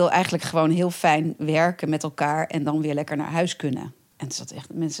 ik wil eigenlijk gewoon heel fijn werken met elkaar en dan weer lekker naar huis kunnen. En toen zaten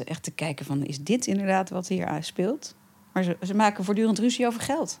echt mensen echt te kijken van, is dit inderdaad wat hier speelt? Maar ze maken voortdurend ruzie over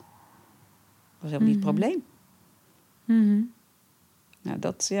geld. Dat was helemaal niet het probleem. Nou,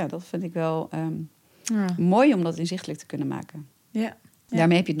 dat vind ik wel mooi om dat inzichtelijk te kunnen maken. Ja.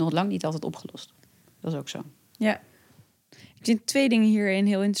 Daarmee heb je het nog lang niet altijd opgelost. Dat is ook zo. Ja. Ik vind 2 dingen hierin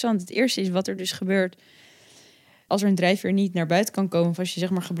heel interessant. Het eerste is wat er dus gebeurt als er een drijfveer niet naar buiten kan komen, of als je zeg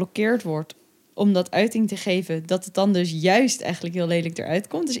maar geblokkeerd wordt om dat uiting te geven, dat het dan dus juist eigenlijk heel lelijk eruit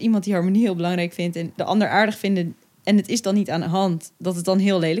komt. Dus iemand die harmonie heel belangrijk vindt en de ander aardig vinden en het is dan niet aan de hand, dat het dan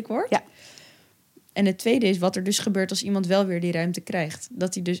heel lelijk wordt. Ja. En het tweede is wat er dus gebeurt als iemand wel weer die ruimte krijgt.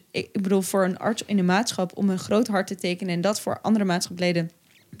 Dat hij dus, ik bedoel, voor een arts in de maatschap om een groot hart te tekenen en dat voor andere maatschapleden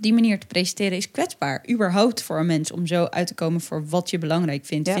op die manier te presenteren is kwetsbaar. Überhaupt voor een mens om zo uit te komen voor wat je belangrijk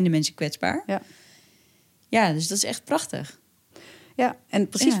vindt, vinden mensen kwetsbaar. Ja. Ja, dus dat is echt prachtig. Ja, en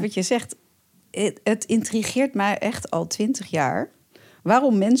precies wat je zegt. Het intrigeert mij echt al 20 jaar.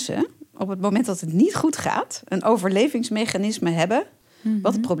 Waarom mensen op het moment dat het niet goed gaat een overlevingsmechanisme hebben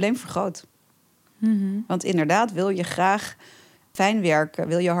wat het probleem vergroot. Want inderdaad, wil je graag fijn werken,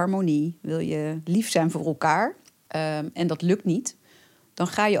 wil je harmonie, wil je lief zijn voor elkaar en dat lukt niet, dan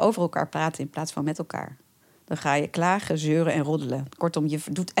ga je over elkaar praten in plaats van met elkaar. Dan ga je klagen, zeuren en roddelen. Kortom, je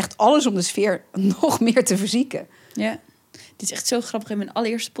doet echt alles om de sfeer nog meer te verzieken. Ja, dit is echt zo grappig. In mijn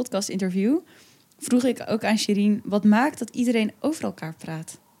allereerste podcast-interview vroeg ik ook aan Sherine, wat maakt dat iedereen over elkaar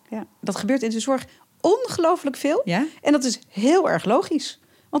praat? Ja, dat gebeurt in de zorg ongelooflijk veel. Ja? En dat is heel erg logisch.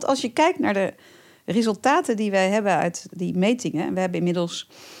 Want als je kijkt naar de resultaten die wij hebben uit die metingen, en we hebben inmiddels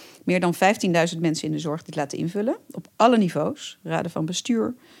meer dan 15.000 mensen in de zorg dit laten invullen, op alle niveaus, raden van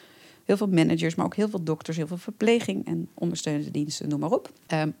bestuur, heel veel managers, maar ook heel veel dokters, heel veel verpleging en ondersteunende diensten, noem maar op.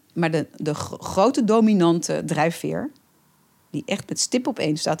 Maar de grote dominante drijfveer, die echt met stip op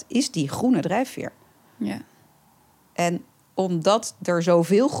één staat, is die groene drijfveer. Ja. En omdat er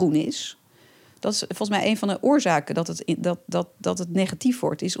zoveel groen is, dat is volgens mij een van de oorzaken dat het negatief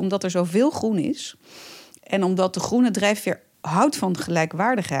wordt, is omdat er zoveel groen is en omdat de groene drijfveer houdt van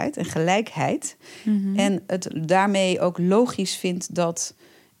gelijkwaardigheid en gelijkheid. En het daarmee ook logisch vindt dat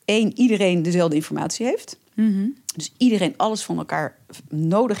iedereen dezelfde informatie heeft. Dus iedereen alles van elkaar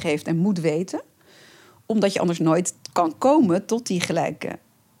nodig heeft en moet weten. Omdat je anders nooit kan komen tot die gelijke,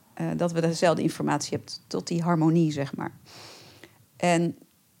 dat we dezelfde informatie hebben, tot die harmonie, zeg maar. En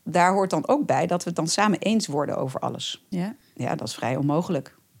daar hoort dan ook bij dat we het dan samen eens worden over alles. Ja. Ja, dat is vrij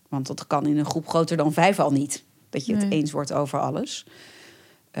onmogelijk. Want dat kan in een groep groter dan 5 al niet. Dat je het eens wordt over alles.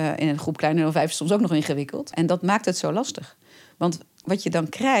 In een groep kleiner dan 5 is soms ook nog ingewikkeld. En dat maakt het zo lastig. Want wat je dan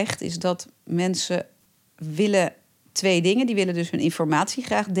krijgt is dat mensen willen 2 dingen. Die willen dus hun informatie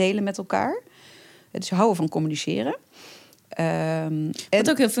graag delen met elkaar. Het is houden van communiceren. Wat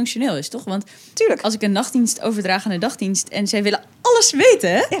ook heel functioneel is, toch? Want tuurlijk, als ik een nachtdienst overdraag aan een dagdienst en zij willen alles weten,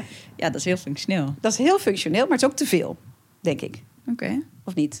 hè? Ja, dat is heel functioneel. Dat is heel functioneel, maar het is ook te veel, denk ik. Oké.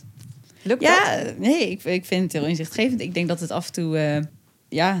 Of niet? Lukt dat? Nee, ik vind het heel inzichtgevend. Ik denk dat het af en toe,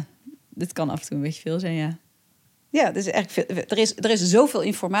 dit kan af en toe een beetje veel zijn, ja. Ja, dus eigenlijk er is zoveel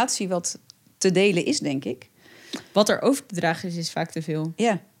informatie wat te delen is, denk ik. Wat er over te dragen is vaak te veel.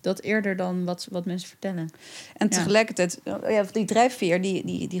 Ja. Dat eerder dan wat mensen vertellen. En tegelijkertijd, die drijfveer,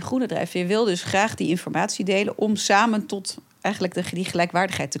 die groene drijfveer, wil dus graag die informatie delen om samen tot eigenlijk die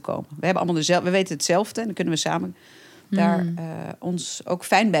gelijkwaardigheid te komen. We hebben allemaal we weten hetzelfde en dan kunnen we samen daar ons ook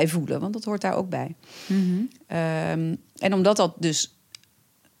fijn bij voelen, want dat hoort daar ook bij. En omdat dat dus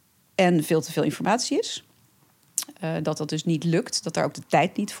veel te veel informatie is, dat dus niet lukt, dat daar ook de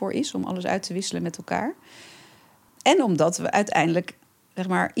tijd niet voor is om alles uit te wisselen met elkaar. En omdat we uiteindelijk, zeg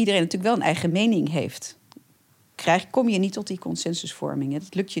maar, iedereen natuurlijk wel een eigen mening heeft, kom je niet tot die consensusvorming.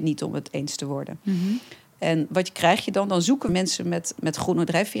 Het lukt je niet om het eens te worden. En wat krijg je dan? Dan zoeken mensen met groene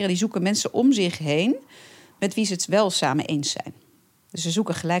drijfveren, die zoeken mensen om zich heen met wie ze het wel samen eens zijn. Dus ze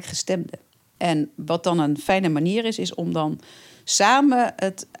zoeken gelijkgestemden. En wat dan een fijne manier is om dan samen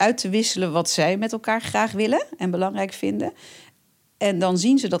het uit te wisselen wat zij met elkaar graag willen en belangrijk vinden. En dan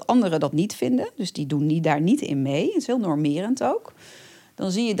zien ze dat anderen dat niet vinden. Dus die doen daar niet in mee. Het is heel normerend ook.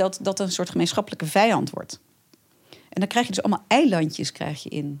 Dan zie je dat een soort gemeenschappelijke vijand wordt. En dan krijg je dus allemaal eilandjes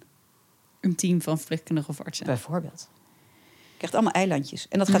in. Een team van verpleegkundigen of artsen. Bijvoorbeeld. Je krijgt allemaal eilandjes.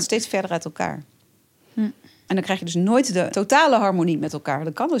 En dat gaat steeds verder uit elkaar. En dan krijg je dus nooit de totale harmonie met elkaar.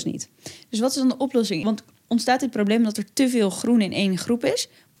 Dat kan dus niet. Dus wat is dan de oplossing? Want ontstaat dit probleem dat er te veel groen in één groep is?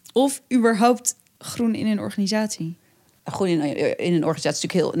 Of überhaupt groen in een organisatie? Groen in een organisatie is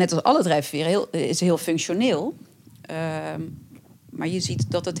natuurlijk heel, net als alle drijfveren, is heel functioneel. Maar je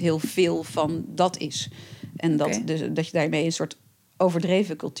ziet dat het heel veel van dat is. En dat je daarmee een soort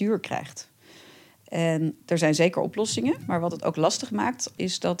overdreven cultuur krijgt. En er zijn zeker oplossingen. Maar wat het ook lastig maakt,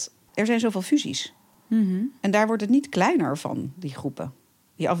 is dat er zijn zoveel fusies. Mm-hmm. En daar wordt het niet kleiner van, die groepen.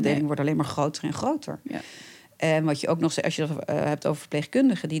 Die afdeling wordt alleen maar groter en groter. Ja. En wat je ook nog, als je het hebt over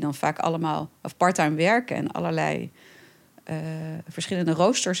verpleegkundigen, die dan vaak allemaal of parttime werken en allerlei verschillende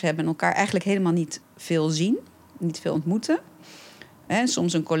roosters hebben en elkaar eigenlijk helemaal niet veel zien, niet veel ontmoeten. En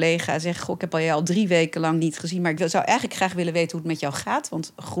soms een collega zegt: goh, ik heb je al 3 weken lang niet gezien, maar ik zou eigenlijk graag willen weten hoe het met jou gaat.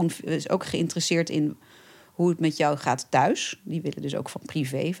 Want Groen is ook geïnteresseerd in hoe het met jou gaat thuis. Die willen dus ook van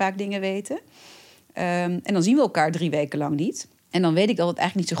privé vaak dingen weten. En dan zien we elkaar 3 weken lang niet. En dan weet ik dat het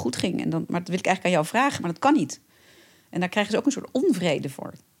eigenlijk niet zo goed ging. Maar dat wil ik eigenlijk aan jou vragen, maar dat kan niet. En daar krijgen ze ook een soort onvrede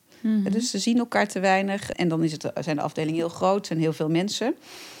voor. Mm-hmm. Dus ze zien elkaar te weinig. En dan zijn de afdelingen heel groot, zijn heel veel mensen.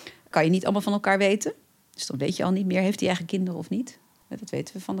 Kan je niet allemaal van elkaar weten. Dus dan weet je al niet meer, heeft hij eigenlijk kinderen of niet? Dat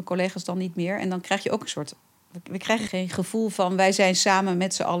weten we van de collega's dan niet meer. En dan krijg je ook een soort... We krijgen geen gevoel van, wij zijn samen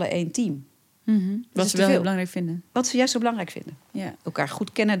met z'n allen 1 team. Mm-hmm. Wat ze wel heel belangrijk vinden. Wat ze juist zo belangrijk vinden. Ja. Elkaar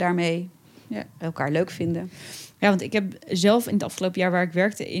goed kennen daarmee. Ja. Elkaar leuk vinden. Ja, want ik heb zelf in het afgelopen jaar waar ik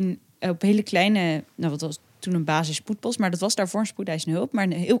werkte op hele kleine... Nou, wat was toen een basis spoedpost, maar dat was daarvoor een spoedeisende hulp. Maar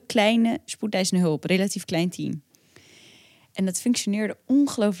een heel kleine spoedeisende hulp, relatief klein team. En dat functioneerde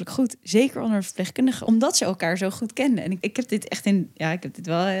ongelooflijk goed. Zeker onder verpleegkundigen, omdat ze elkaar zo goed kenden. En ik heb dit echt ik heb dit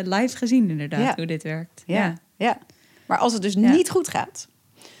wel live gezien inderdaad, hoe dit werkt. Ja. Maar als het dus niet goed gaat...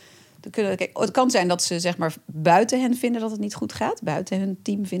 het kan zijn dat ze zeg maar buiten hen vinden dat het niet goed gaat. Buiten hun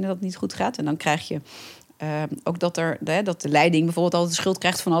team vinden dat het niet goed gaat. En dan krijg je ook dat de leiding bijvoorbeeld altijd de schuld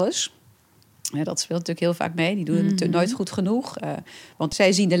krijgt van alles. Dat speelt natuurlijk heel vaak mee. Die doen het nooit goed genoeg. Want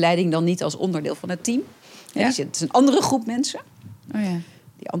zij zien de leiding dan niet als onderdeel van het team. Ja. Het is een andere groep mensen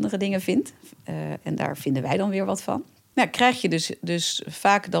die andere dingen vindt. En daar vinden wij dan weer wat van. Nou, krijg je dus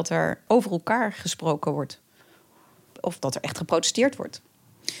vaak dat er over elkaar gesproken wordt. Of dat er echt geprotesteerd wordt.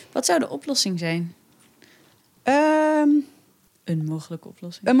 Wat zou de oplossing zijn? Een mogelijke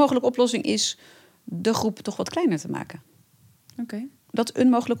oplossing? Een mogelijke oplossing is de groep toch wat kleiner te maken. Oké. Dat is een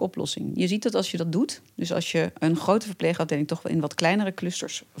mogelijke oplossing. Je ziet dat als je dat doet. Dus als je een grote verpleegafdeling toch wel in wat kleinere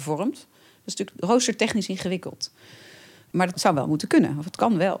clusters vormt. Dat is natuurlijk roostertechnisch ingewikkeld. Maar dat zou wel moeten kunnen. Of het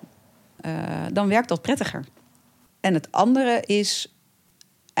kan wel. Dan werkt dat prettiger. En het andere is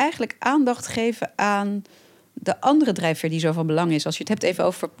eigenlijk aandacht geven aan de andere drijfveer die zo van belang is. Als je het hebt even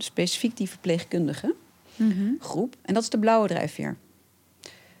over specifiek die verpleegkundige groep. En dat is de blauwe drijfveer.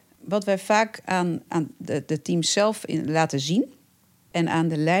 Wat wij vaak aan de teams zelf laten zien en aan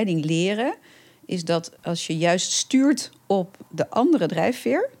de leiding leren, is dat als je juist stuurt op de andere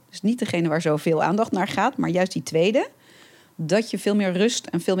drijfveer, dus niet degene waar zoveel aandacht naar gaat, maar juist die tweede, dat je veel meer rust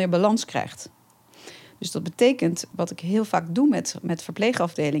en veel meer balans krijgt. Dus dat betekent, wat ik heel vaak doe met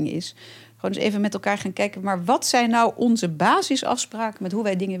verpleegafdelingen, is gewoon eens even met elkaar gaan kijken, maar wat zijn nou onze basisafspraken met hoe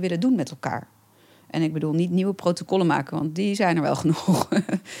wij dingen willen doen met elkaar? En ik bedoel niet nieuwe protocollen maken, want die zijn er wel genoeg,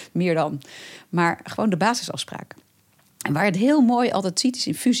 meer dan. Maar gewoon de basisafspraken. En waar je het heel mooi altijd ziet, is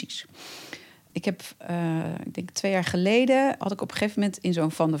in fusies. Ik heb, ik denk 2 jaar geleden, had ik op een gegeven moment in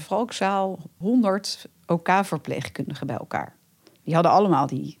zo'n Van der Valkzaal 100 OK-verpleegkundigen bij elkaar. Die hadden allemaal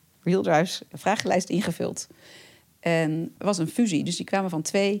die Real Drives vragenlijst ingevuld. En er was een fusie, dus die kwamen van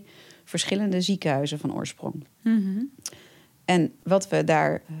 2 verschillende ziekenhuizen van oorsprong. Mm-hmm. En wat we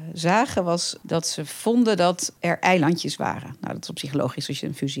daar zagen was dat ze vonden dat er eilandjes waren. Nou, dat is op zich logisch als je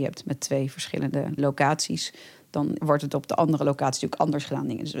een fusie hebt met 2 verschillende locaties. Dan wordt het op de andere locatie natuurlijk anders gedaan.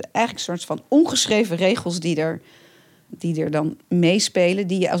 Dus eigenlijk een soort van ongeschreven regels die er dan meespelen,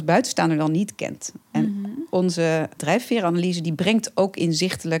 die je als buitenstaander dan niet kent. En onze drijfveeranalyse die brengt ook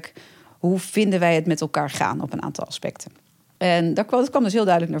inzichtelijk hoe vinden wij het met elkaar gaan op een aantal aspecten. En dat kwam dus heel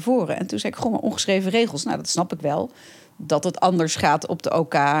duidelijk naar voren. En toen zei ik gewoon ongeschreven regels. Nou, dat snap ik wel. Dat het anders gaat op de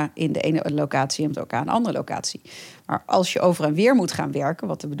OK in de ene locatie en op de OK in de andere locatie. Maar als je over en weer moet gaan werken,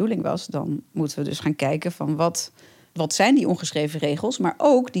 wat de bedoeling was, dan moeten we dus gaan kijken van wat zijn die ongeschreven regels, maar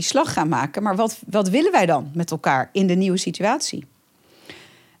ook die slag gaan maken. Maar wat willen wij dan met elkaar in de nieuwe situatie?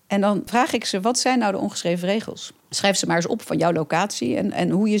 En dan vraag ik ze, wat zijn nou de ongeschreven regels? Schrijf ze maar eens op van jouw locatie en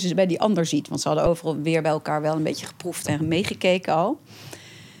hoe je ze bij die ander ziet. Want ze hadden overal weer bij elkaar wel een beetje geproefd en meegekeken al.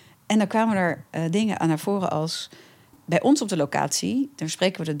 En dan kwamen er dingen aan naar voren als, bij ons op de locatie, dan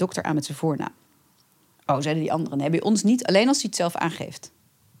spreken we de dokter aan met zijn voornaam. Oh, zeiden die anderen. Nee, bij ons niet, alleen als hij het zelf aangeeft.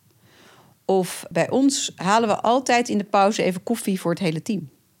 Of bij ons halen we altijd in de pauze even koffie voor het hele team.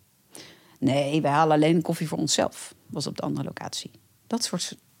 Nee, wij halen alleen koffie voor onszelf. Was op de andere locatie. Dat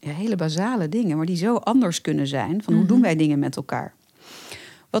soort hele basale dingen, maar die zo anders kunnen zijn. Van hoe doen wij dingen met elkaar?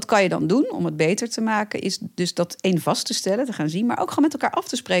 Wat kan je dan doen om het beter te maken? Is dus dat één vast te stellen, te gaan zien, maar ook gewoon met elkaar af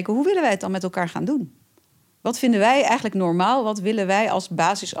te spreken. Hoe willen wij het dan met elkaar gaan doen? Wat vinden wij eigenlijk normaal? Wat willen wij als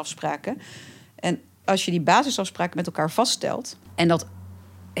basisafspraken? En als je die basisafspraken met elkaar vaststelt, en dat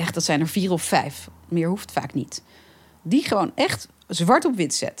zijn er 4 of 5, meer hoeft vaak niet. Die gewoon echt zwart op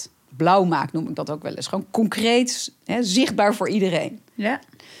wit zet. Blauw maakt, noem ik dat ook wel eens. Gewoon concreet, zichtbaar voor iedereen. Ja.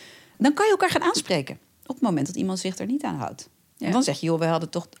 Dan kan je elkaar gaan aanspreken. Op het moment dat iemand zich er niet aan houdt. Ja. En dan zeg je, joh, we hadden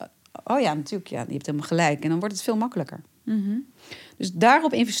toch... Oh ja, natuurlijk, ja, je hebt helemaal gelijk. En dan wordt het veel makkelijker. Mm-hmm. Dus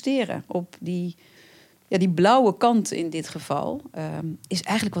daarop investeren, op die blauwe kant in dit geval... is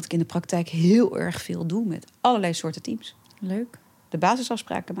eigenlijk wat ik in de praktijk heel erg veel doe met allerlei soorten teams. Leuk. De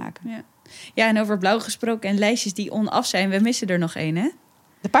basisafspraken maken. Ja. Ja, en over blauw gesproken en lijstjes die onaf zijn. We missen er nog één, hè?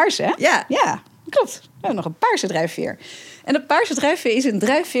 De paarse, hè? Ja. Ja, klopt. We hebben nog een paarse drijfveer. En de paarse drijfveer is een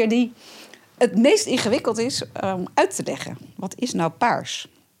drijfveer die het meest ingewikkeld is om uit te leggen. Wat is nou paars?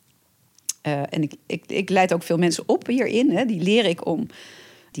 En ik leid ook veel mensen op hierin. Hè. Die leer ik om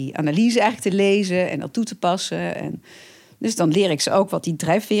die analyse eigenlijk te lezen en dat toe te passen. En dus dan leer ik ze ook wat die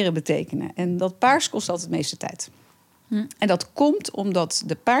drijfveren betekenen. En dat paars kost altijd de meeste tijd. En dat komt omdat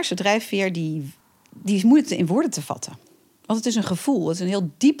de paarse drijfveer, die is moeilijk in woorden te vatten. Want het is een gevoel, het is een heel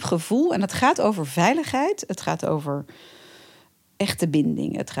diep gevoel. En het gaat over veiligheid, het gaat over echte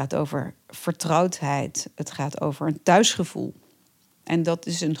binding. Het gaat over vertrouwdheid, het gaat over een thuisgevoel. En dat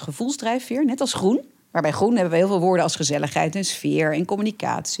is een gevoelsdrijfveer, net als groen. Maar bij groen hebben we heel veel woorden als gezelligheid en sfeer en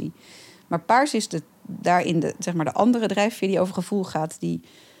communicatie. Maar paars is daarin de andere drijfveer die over gevoel gaat... die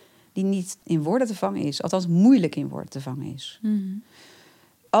niet in woorden te vangen is. Althans moeilijk in woorden te vangen is. Mm-hmm.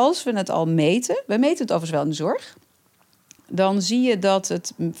 Als we het al meten... We meten het overigens wel in de zorg... dan zie je dat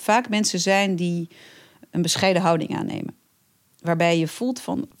het vaak mensen zijn die een bescheiden houding aannemen. Waarbij je voelt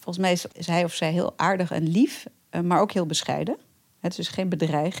van... Volgens mij is hij of zij heel aardig en lief... maar ook heel bescheiden. Het is dus geen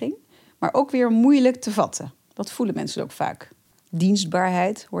bedreiging. Maar ook weer moeilijk te vatten. Dat voelen mensen ook vaak.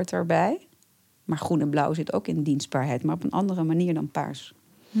 Dienstbaarheid hoort erbij. Maar groen en blauw zit ook in dienstbaarheid... maar op een andere manier dan paars.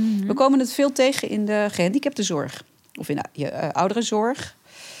 Mm-hmm. We komen het veel tegen in de gehandicaptenzorg. Of in de ouderenzorg.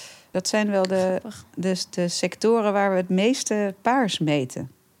 Dat zijn wel de sectoren waar we het meeste paars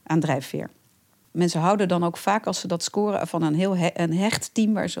meten aan drijfveer. Mensen houden dan ook vaak, als ze dat scoren... van een hecht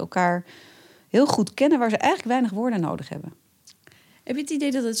team waar ze elkaar heel goed kennen... waar ze eigenlijk weinig woorden nodig hebben. Heb je het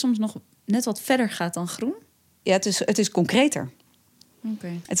idee dat het soms nog net wat verder gaat dan groen? Ja, het is concreter.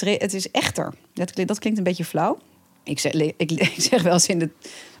 Okay. Het is echter. Dat klinkt een beetje flauw. Ik zeg wel eens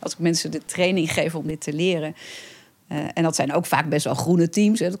als ik mensen de training geef om dit te leren... en dat zijn ook vaak best wel groene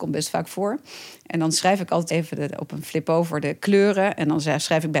teams, hè, dat komt best vaak voor. En dan schrijf ik altijd even op een flip over de kleuren. En dan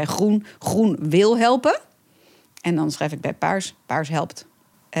schrijf ik bij groen wil helpen. En dan schrijf ik bij paars helpt.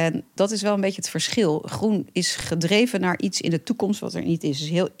 En dat is wel een beetje het verschil. Groen is gedreven naar iets in de toekomst wat er niet is. Het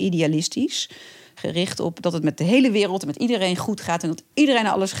is heel idealistisch. Gericht op dat het met de hele wereld en met iedereen goed gaat... en dat iedereen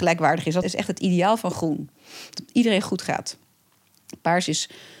alles gelijkwaardig is. Dat is echt het ideaal van groen. Dat iedereen goed gaat. Paars is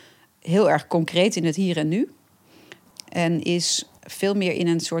heel erg concreet in het hier en nu. En is veel meer in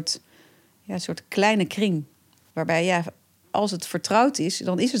een soort kleine kring. Waarbij als het vertrouwd is,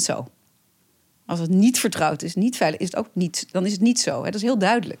 dan is het zo. Als het niet vertrouwd is, niet veilig, is het ook niet, dan is het niet zo. Dat is heel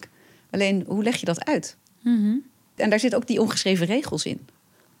duidelijk. Alleen, hoe leg je dat uit? Mm-hmm. En daar zitten ook die ongeschreven regels in.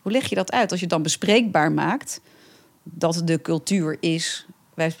 Hoe leg je dat uit? Als je het dan bespreekbaar maakt... dat de cultuur is...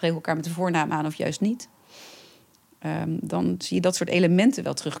 wij spreken elkaar met de voornaam aan of juist niet... dan zie je dat soort elementen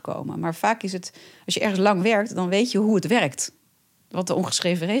wel terugkomen. Maar vaak is het... als je ergens lang werkt, dan weet je hoe het werkt. Wat de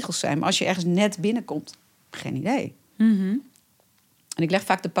ongeschreven regels zijn. Maar als je ergens net binnenkomt, geen idee. Mm-hmm. En ik leg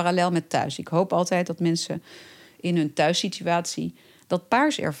vaak de parallel met thuis. Ik hoop altijd dat mensen in hun thuissituatie... dat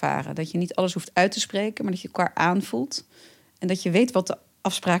paars ervaren. Dat je niet alles hoeft uit te spreken, maar dat je elkaar aanvoelt. En dat je weet wat de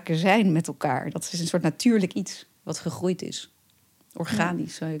afspraken zijn met elkaar. Dat is een soort natuurlijk iets wat gegroeid is.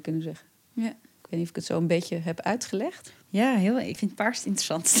 Organisch, zou je kunnen zeggen. Ja. Ik weet niet of ik het zo een beetje heb uitgelegd. Ja, ik vind paars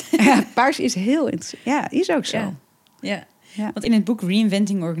interessant. Ja, paars is heel interessant. Ja, is ook zo. Ja. Want in het boek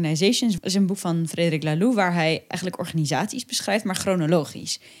Reinventing Organizations... is een boek van Frédéric Laloux... waar hij eigenlijk organisaties beschrijft, maar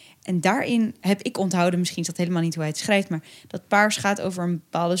chronologisch. En daarin heb ik onthouden, misschien is dat helemaal niet hoe hij het schrijft... maar dat paars gaat over een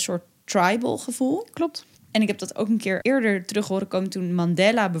bepaalde soort tribal gevoel. Klopt. En ik heb dat ook een keer eerder terug horen komen toen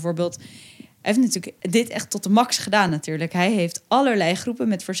Mandela bijvoorbeeld... Hij heeft natuurlijk dit echt tot de max gedaan natuurlijk. Hij heeft allerlei groepen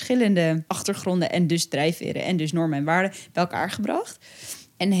met verschillende achtergronden... en dus drijfveren en dus normen en waarden bij elkaar gebracht.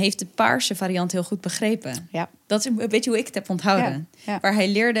 En heeft de paarse variant heel goed begrepen. Ja. Dat is een beetje hoe ik het heb onthouden. Ja. Waar hij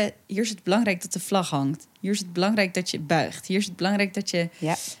leerde, hier is het belangrijk dat de vlag hangt. Hier is het belangrijk dat je buigt. Hier is het belangrijk dat je...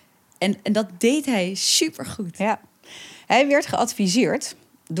 Ja. En dat deed hij supergoed. Ja. Hij werd geadviseerd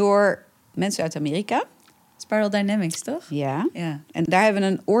door mensen uit Amerika. Spiral Dynamics, toch? Ja. Ja. En daar hebben we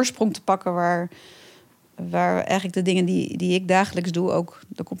een oorsprong te pakken waar eigenlijk de dingen die ik dagelijks doe ook,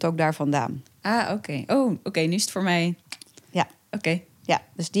 dat komt ook daar vandaan. Ah, oké. Oh, oké. Nu is het voor mij... Ja. Oké. Ja,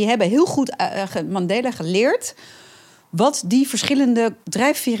 dus die hebben heel goed Mandela geleerd wat die verschillende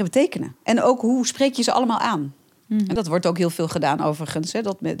drijfveren betekenen. En ook hoe spreek je ze allemaal aan. En dat wordt ook heel veel gedaan overigens. Hè,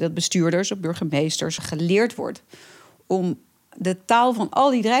 dat bestuurders of burgemeesters geleerd wordt om de taal van al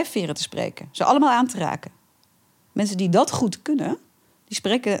die drijfveren te spreken. Ze allemaal aan te raken. Mensen die dat goed kunnen, die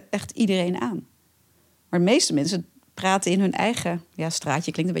spreken echt iedereen aan. Maar de meeste mensen praten in hun eigen... Ja,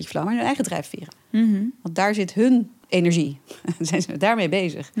 straatje klinkt een beetje flauw, maar in hun eigen drijfveren. Want daar zit hun energie. Zijn ze daarmee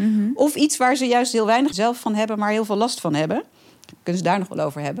bezig. Of iets waar ze juist heel weinig zelf van hebben, maar heel veel last van hebben. Kunnen ze daar nog wel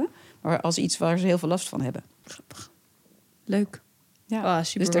over hebben. Maar als iets waar ze heel veel last van hebben. Grappig. Leuk. Ja. Oh,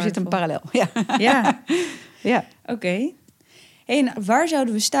 super dus daar zit een waardevol. parallel. Ja. Ja. Ja. Oké. Hey, en waar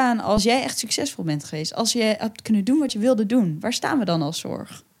zouden we staan als jij echt succesvol bent geweest? Als je hebt kunnen doen wat je wilde doen. Waar staan we dan als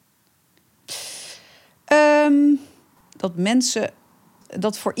zorg? Dat mensen,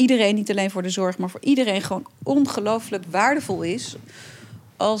 dat voor iedereen, niet alleen voor de zorg, maar voor iedereen gewoon ongelooflijk waardevol is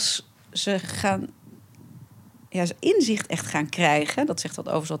als ze inzicht echt gaan krijgen. Dat zegt dat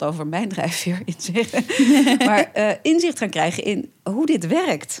overigens wat over mijn drijfveer inzicht. Maar inzicht gaan krijgen in hoe dit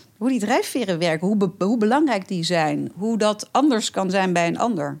werkt. Hoe die drijfveren werken. Hoe belangrijk die zijn. Hoe dat anders kan zijn bij een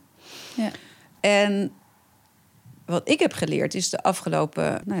ander. Ja. En wat ik heb geleerd is de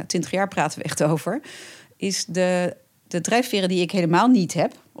afgelopen 20 jaar praten we echt over. Is de drijfveren die ik helemaal niet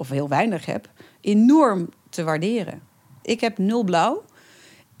heb, of heel weinig heb, enorm te waarderen. Ik heb 0 blauw.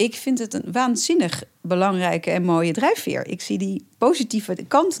 Ik vind het een waanzinnig belangrijke en mooie drijfveer. Ik zie die positieve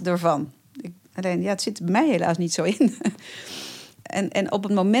kant ervan. Alleen, het zit bij mij helaas niet zo in. En op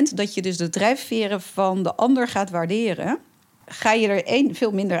het moment dat je dus de drijfveren van de ander gaat waarderen, ga je er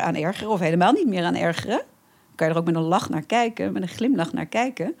veel minder aan ergeren of helemaal niet meer aan ergeren. Kan je er ook met een lach naar kijken, met een glimlach naar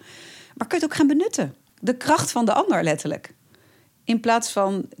kijken. Maar kun je het ook gaan benutten. De kracht van de ander letterlijk. In plaats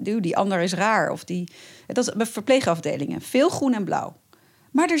van, die ander is raar. Dat is bij verpleegafdelingen. Veel groen en blauw.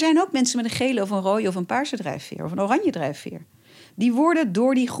 Maar er zijn ook mensen met een gele of een rode of een paarse drijfveer. Of een oranje drijfveer. Die worden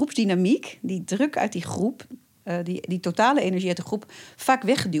door die groepsdynamiek, die druk uit die groep, die totale energie uit de groep, vaak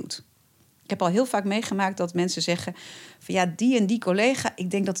weggeduwd. Ik heb al heel vaak meegemaakt dat mensen zeggen van die en die collega,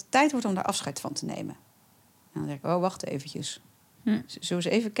 ik denk dat het tijd wordt om daar afscheid van te nemen. En dan zeg ik, wacht eventjes. Zullen we eens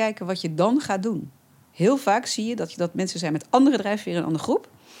even kijken wat je dan gaat doen? Heel vaak zie je dat mensen zijn met andere drijfveren in een andere groep.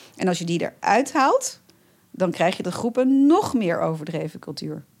 En als je die eruit haalt, dan krijg je de groep een nog meer overdreven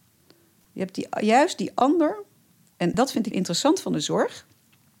cultuur. Je hebt juist die ander, en dat vind ik interessant van de zorg,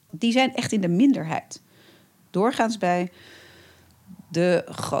 die zijn echt in de minderheid. Doorgaans bij de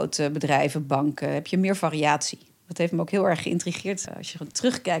grote bedrijven, banken, heb je meer variatie. Dat heeft me ook heel erg geïntrigeerd. Als je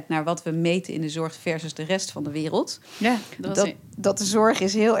terugkijkt naar wat we meten in de zorg versus de rest van de wereld. Ja, dat de zorg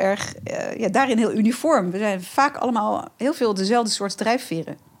is heel erg, daarin heel uniform. We zijn vaak allemaal heel veel dezelfde soort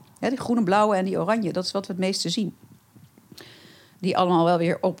drijfveren. Ja, die groene, blauwe en die oranje, dat is wat we het meeste zien. Die allemaal wel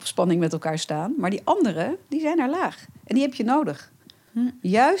weer op spanning met elkaar staan. Maar die andere, die zijn er laag. En die heb je nodig.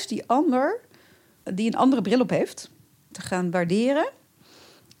 Juist die ander, die een andere bril op heeft, te gaan waarderen.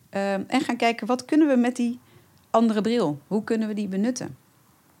 En gaan kijken, wat kunnen we met die andere bril? Hoe kunnen we die benutten?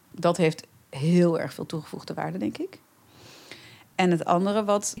 Dat heeft heel erg veel toegevoegde waarde, denk ik. En het andere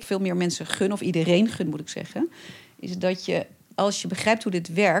wat veel meer mensen gun, of iedereen gun, moet ik zeggen, is dat je, als je begrijpt hoe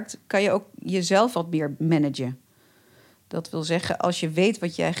dit werkt, kan je ook jezelf wat meer managen. Dat wil zeggen, als je weet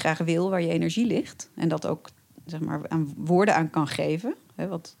wat jij graag wil, waar je energie ligt, en dat ook aan woorden aan kan geven,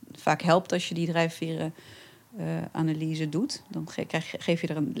 wat vaak helpt als je die drijfveren analyse doet, dan geef je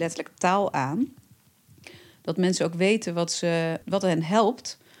er een letterlijke taal aan. Dat mensen ook weten wat hen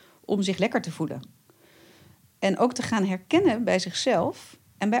helpt om zich lekker te voelen. En ook te gaan herkennen bij zichzelf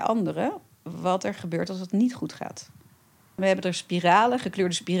en bij anderen wat er gebeurt als het niet goed gaat. We hebben er spiralen,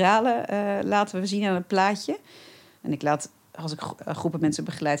 gekleurde spiralen, laten we zien aan het plaatje. En ik laat, als ik groepen mensen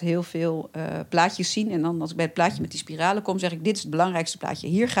begeleid, heel veel plaatjes zien. En dan als ik bij het plaatje met die spiralen kom, zeg ik, dit is het belangrijkste plaatje.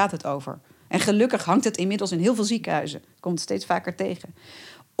 Hier gaat het over. En gelukkig hangt het inmiddels in heel veel ziekenhuizen. Komt het steeds vaker tegen.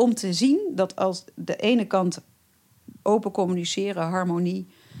 Om te zien dat als de ene kant open communiceren, harmonie,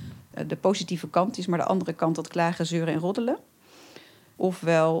 de positieve kant is, maar de andere kant dat klagen, zeuren en roddelen.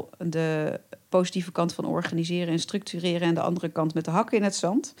 Ofwel de positieve kant van organiseren en structureren en de andere kant met de hakken in het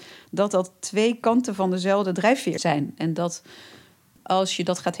zand. Dat 2 kanten van dezelfde drijfveer zijn. En dat als je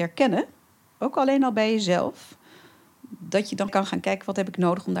dat gaat herkennen, ook alleen al bij jezelf, dat je dan kan gaan kijken, wat heb ik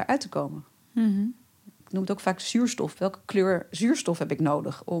nodig om daaruit te komen? Ik noem het ook vaak zuurstof. Welke kleur zuurstof heb ik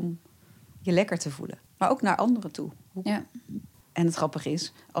nodig om je lekker te voelen? Maar ook naar anderen toe. Ja. En het grappige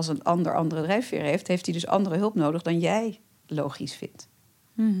is, als een andere drijfveer heeft, heeft hij dus andere hulp nodig dan jij logisch vindt.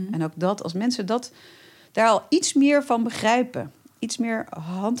 Mhm. En ook dat, als mensen daar al iets meer van begrijpen, iets meer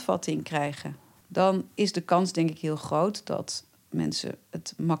handvatting krijgen, dan is de kans denk ik heel groot dat mensen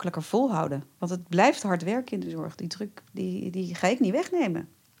het makkelijker volhouden. Want het blijft hard werken in de zorg. Die druk, die ga ik niet wegnemen.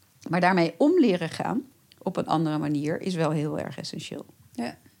 Maar daarmee om leren gaan op een andere manier is wel heel erg essentieel.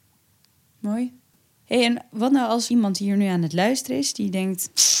 Ja, mooi. Hey, en wat nou als iemand hier nu aan het luisteren is die denkt,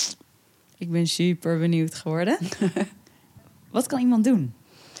 ik ben super benieuwd geworden. Wat kan iemand doen?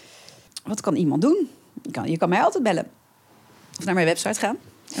 Wat kan iemand doen? Je kan mij altijd bellen. Of naar mijn website gaan.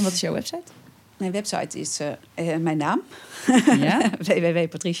 En wat is jouw website? Mijn website is mijn naam. Ja?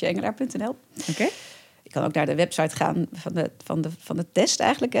 www.patriciaengelaar.nl. Oké. Je kan ook naar de website gaan van de test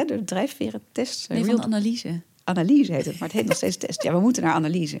eigenlijk. Hè, de drijfverentest. Nee, van de analyse. Analyse heet het, maar het heet nog steeds test. Ja, we moeten naar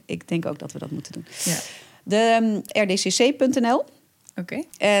analyse. Ik denk ook dat we dat moeten doen. Ja. De rdcc.nl. Oké.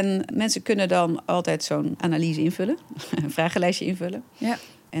 En mensen kunnen dan altijd zo'n analyse invullen. Een vragenlijstje invullen. Ja.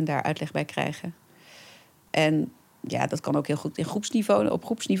 En daar uitleg bij krijgen. En ja, dat kan ook heel goed in groepsniveau. Op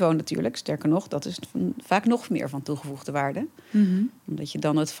groepsniveau natuurlijk. Sterker nog, dat is vaak nog meer van toegevoegde waarde. Mhm. Omdat je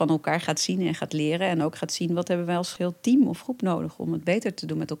dan het van elkaar gaat zien en gaat leren. En ook gaat zien wat hebben wij als heel team of groep nodig om het beter te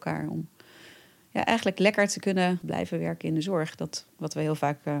doen met elkaar. Om eigenlijk lekker te kunnen blijven werken in de zorg. Dat wat we heel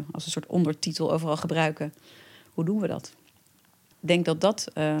vaak als een soort ondertitel overal gebruiken. Hoe doen we dat? Ik denk dat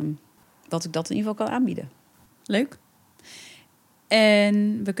ik dat in ieder geval kan aanbieden. Leuk.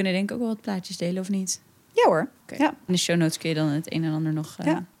 En we kunnen denk ik ook wel wat plaatjes delen, of niet? Ja hoor. Okay. Ja. In de show notes kun je dan het een en ander nog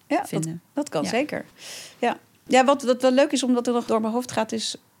vinden. Dat kan Ja. zeker. Ja, wat wel leuk is, omdat er nog door mijn hoofd gaat,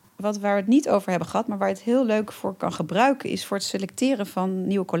 is waar we het niet over hebben gehad, maar waar je het heel leuk voor kan gebruiken, is voor het selecteren van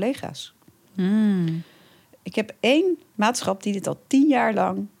nieuwe collega's. Ik heb 1 maatschap die dit al 10 jaar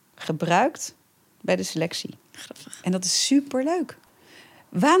lang gebruikt bij de selectie. Grappig. En dat is superleuk.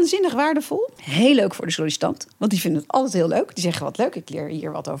 Waanzinnig waardevol. Heel leuk voor de sollicitant. Want die vinden het altijd heel leuk. Die zeggen, wat leuk, ik leer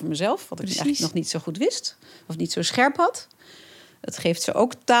hier wat over mezelf. Wat ik eigenlijk nog niet zo goed wist. Of niet zo scherp had. Het geeft ze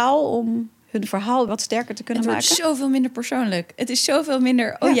ook taal om hun verhaal wat sterker te kunnen maken. Het wordt zoveel minder persoonlijk. Het is zoveel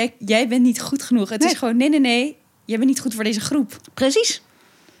minder, jij bent niet goed genoeg. Het is gewoon, nee, jij bent niet goed voor deze groep. Precies.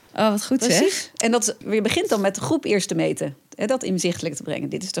 Oh, wat goed zeg. En je begint dan met de groep eerst te meten. Dat inzichtelijk te brengen.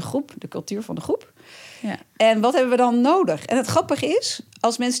 Dit is de groep, de cultuur van de groep. Ja. En wat hebben we dan nodig? En het grappige is,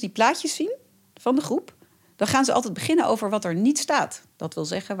 als mensen die plaatjes zien van de groep, dan gaan ze altijd beginnen over wat er niet staat. Dat wil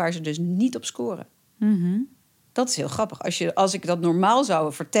zeggen waar ze dus niet op scoren. Mm-hmm. Dat is heel grappig. Als ik dat normaal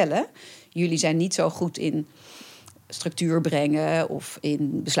zou vertellen, jullie zijn niet zo goed in structuur brengen of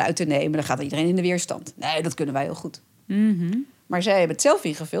in besluiten nemen, dan gaat iedereen in de weerstand. Nee, dat kunnen wij heel goed. Mm-hmm. Maar zij hebben het zelf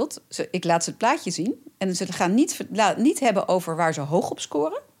ingevuld. Ik laat ze het plaatje zien. En ze gaan niet hebben over waar ze hoog op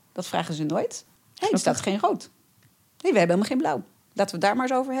scoren. Dat vragen ze nooit. Nee, er staat geen rood. Nee, we hebben helemaal geen blauw. Laten we het daar maar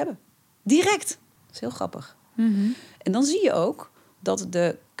eens over hebben. Direct. Dat is heel grappig. Mm-hmm. En dan zie je ook dat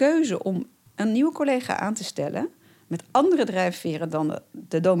de keuze om een nieuwe collega aan te stellen met andere drijfveren dan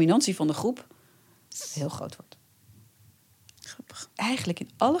de dominantie van de groep heel groot wordt. Grappig. Eigenlijk in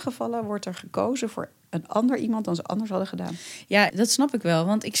alle gevallen wordt er gekozen voor een ander iemand dan ze anders hadden gedaan. Ja, dat snap ik wel.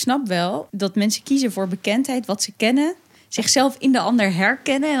 Want ik snap wel dat mensen kiezen voor bekendheid, wat ze kennen, zichzelf in de ander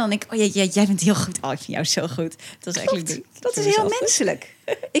herkennen. En dan denk ik, jij bent heel goed. Oh, ik vind jou zo goed. Dat is eigenlijk dat is heel menselijk.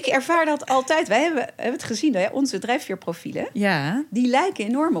 Ik ervaar dat altijd. Wij hebben het gezien, hè? Onze drijfveerprofielen. Ja. Die lijken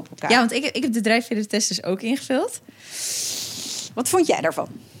enorm op elkaar. Ja, want ik heb de drijfveertest dus ook ingevuld. Wat vond jij daarvan?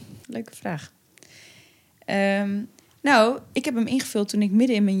 Leuke vraag. Nou, ik heb hem ingevuld toen ik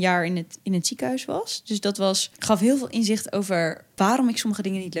midden in mijn jaar in het ziekenhuis was. Dus gaf heel veel inzicht over waarom ik sommige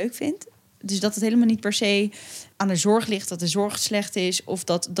dingen niet leuk vind. Dus dat het helemaal niet per se aan de zorg ligt, dat de zorg slecht is of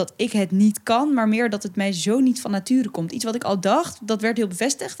dat ik het niet kan, maar meer dat het mij zo niet van nature komt. Iets wat ik al dacht, dat werd heel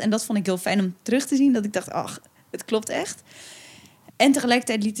bevestigd en dat vond ik heel fijn om terug te zien. Dat ik dacht, ach, het klopt echt. En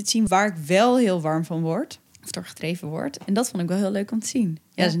tegelijkertijd liet het zien waar ik wel heel warm van word. Of door gedreven wordt. En dat vond ik wel heel leuk om te zien.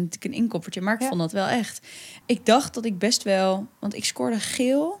 Ja, dat is natuurlijk een inkoppertje, maar ik vond dat wel echt. Ik dacht dat ik best wel... Want ik scoorde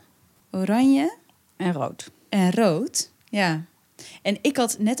geel, oranje... En rood, ja. En ik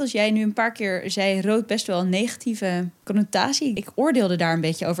had, net als jij nu een paar keer zei, rood best wel een negatieve connotatie. Ik oordeelde daar een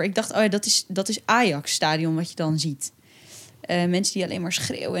beetje over. Ik dacht, dat is Ajax-stadion wat je dan ziet. Mensen die alleen maar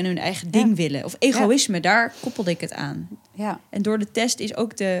schreeuwen en hun eigen ding willen. Of egoïsme, daar koppelde ik het aan. Ja. En door de test is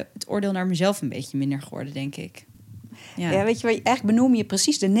ook het oordeel naar mezelf een beetje minder geworden, denk ik. Ja, weet je, eigenlijk benoem je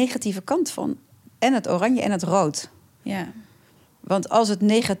precies de negatieve kant van en het oranje en het rood. Ja. Want als het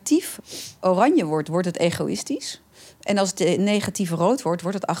negatief oranje wordt, wordt het egoïstisch. En als het negatief rood wordt,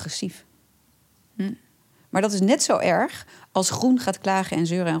 wordt het agressief. Maar dat is net zo erg als groen gaat klagen en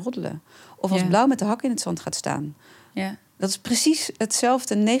zeuren en roddelen. Of als blauw met de hak in het zand gaat staan. Ja. Dat is precies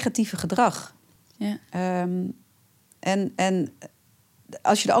hetzelfde negatieve gedrag. Ja. En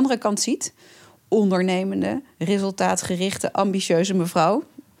als je de andere kant ziet, ondernemende, resultaatgerichte, ambitieuze mevrouw,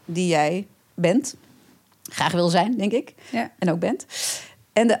 die jij bent, graag wil zijn, denk ik, en ook bent.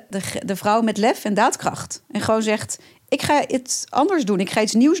 En de vrouw met lef en daadkracht. En gewoon zegt, ik ga iets anders doen, ik ga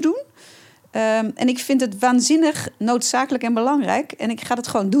iets nieuws doen. En ik vind het waanzinnig noodzakelijk en belangrijk. En ik ga het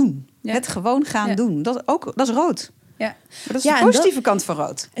gewoon doen. Ja. Het gewoon gaan doen. Dat is rood. Ja. Maar dat is de positieve kant van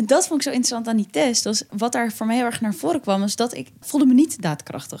rood. En dat vond ik zo interessant aan die test. Dus wat daar voor mij heel erg naar voren kwam, is dat ik voelde me niet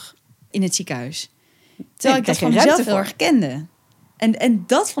daadkrachtig in het ziekenhuis. Terwijl ik dat van mezelf heel erg kende. En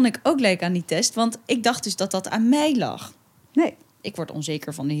dat vond ik ook leuk aan die test. Want ik dacht dus dat aan mij lag. Nee. Ik word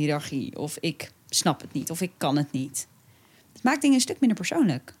onzeker van de hiërarchie. Of ik snap het niet. Of ik kan het niet. Het maakt dingen een stuk minder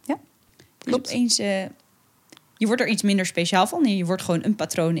persoonlijk. Ja, klopt. Dus opeens, je wordt er iets minder speciaal van. En je wordt gewoon een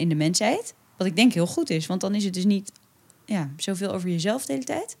patroon in de mensheid. Wat ik denk heel goed is. Want dan is het dus niet zoveel over jezelf de hele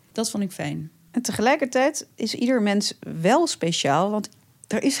tijd. Dat vond ik fijn. En tegelijkertijd is ieder mens wel speciaal. Want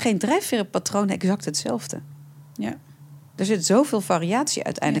er is geen drijfverenpatroon exact hetzelfde. Ja. Er zit zoveel variatie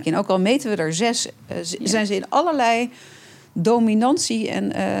uiteindelijk in. Ook al meten we er 6, zijn ze in allerlei dominantie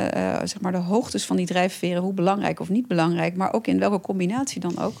en zeg maar de hoogtes van die drijfveren, hoe belangrijk of niet belangrijk, maar ook in welke combinatie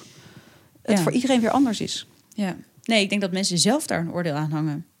dan ook, het voor iedereen weer anders is. Ja. Nee, ik denk dat mensen zelf daar een oordeel aan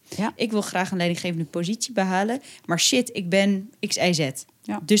hangen. Ja. Ik wil graag een leidinggevende positie behalen, maar shit, ik ben X, Y, Z.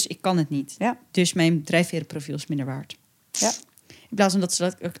 Ja. Dus ik kan het niet. Ja. Dus mijn drijfverenprofiel is minder waard. Ja. In plaats van dat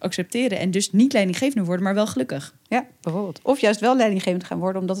ze dat accepteren en dus niet leidinggevende worden, maar wel gelukkig. Ja, bijvoorbeeld. Of juist wel leidinggevend gaan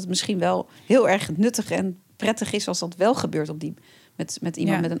worden, omdat het misschien wel heel erg nuttig en prettig is als dat wel gebeurt met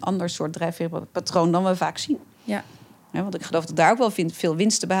iemand met een ander soort drijfveerpatroon dan we vaak zien. Ja. Ja, want ik geloof dat daar ook wel veel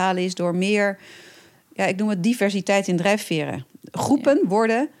winst te behalen is door meer, ik noem het diversiteit in drijfveren. Groepen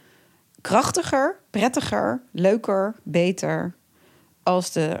worden krachtiger, prettiger, leuker, beter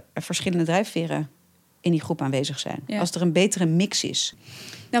als de verschillende drijfveren in die groep aanwezig zijn. Ja. Als er een betere mix is.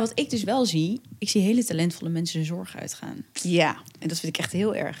 Nou, wat ik dus wel zie, ik zie hele talentvolle mensen de zorg uitgaan. Ja, en dat vind ik echt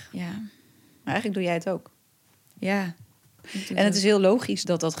heel erg. Ja. Maar eigenlijk doe jij het ook. Ja. En het is heel logisch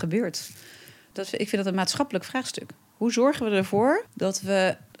dat dat gebeurt. Ik vind dat een maatschappelijk vraagstuk. Hoe zorgen we ervoor dat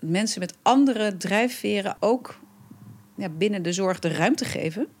we mensen met andere drijfveren ook binnen de zorg de ruimte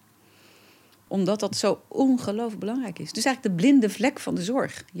geven? Omdat dat zo ongelooflijk belangrijk is. Dus eigenlijk de blinde vlek van de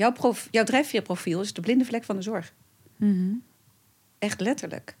zorg. Jouw drijfveerprofiel is de blinde vlek van de zorg. Mm-hmm. Echt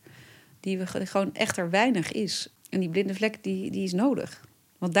letterlijk. Die gewoon echt er weinig is. En die blinde vlek die is nodig.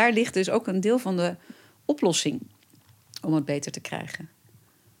 Want daar ligt dus ook een deel van de oplossing om het beter te krijgen.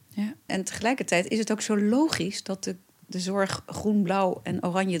 Ja. En tegelijkertijd is het ook zo logisch dat de zorg groen, blauw en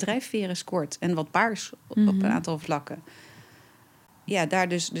oranje drijfveren scoort. En wat paars op een aantal vlakken. Ja, daar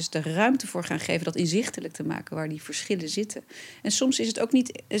dus de ruimte voor gaan geven, dat inzichtelijk te maken waar die verschillen zitten. En soms is het ook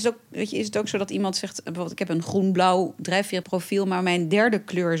niet, is het ook zo dat iemand zegt, bijvoorbeeld, ik heb een groen-blauw drijfveerprofiel, maar mijn derde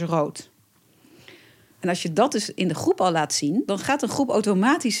kleur is rood. En als je dat dus in de groep al laat zien, dan gaat een groep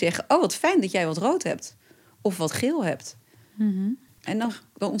automatisch zeggen, oh, wat fijn dat jij wat rood hebt. Of wat geel hebt. Mm-hmm. En dan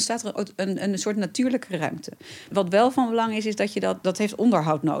ontstaat er een soort natuurlijke ruimte. Wat wel van belang is dat je dat heeft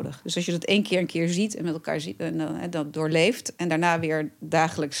onderhoud nodig. Dus als je dat een keer ziet en met elkaar ziet en dat doorleeft en daarna weer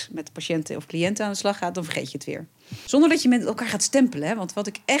dagelijks met patiënten of cliënten aan de slag gaat, dan vergeet je het weer. Zonder dat je met elkaar gaat stempelen. Hè? Want wat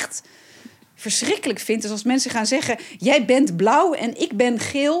ik echt verschrikkelijk vind, is als mensen gaan zeggen, jij bent blauw en ik ben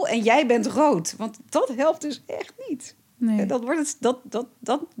geel en jij bent rood. Want dat helpt dus echt niet. Nee.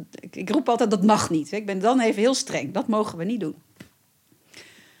 Ik roep altijd, dat mag niet. Ik ben dan even heel streng. Dat mogen we niet doen.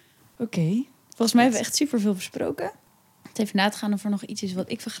 Oké. Volgens mij hebben we echt superveel besproken. Het even na te gaan of er nog iets is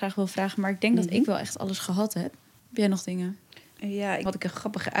wat ik graag wil vragen. Maar ik denk dat ik wel echt alles gehad heb. Heb jij nog dingen? Ja, wat ik een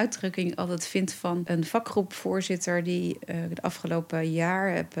grappige uitdrukking altijd vind van een vakgroepvoorzitter die het afgelopen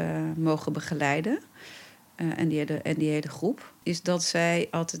jaar heb mogen begeleiden. En die hele groep. Is dat zij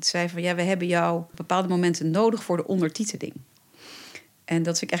altijd zei van, we hebben jou op bepaalde momenten nodig voor de ondertiteling. En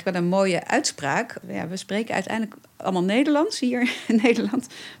dat vind ik eigenlijk wel een mooie uitspraak. Ja, we spreken uiteindelijk allemaal Nederlands hier in Nederland.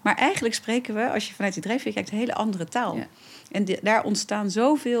 Maar eigenlijk spreken we, als je vanuit die drijfveer kijkt, een hele andere taal. Ja. En daar ontstaan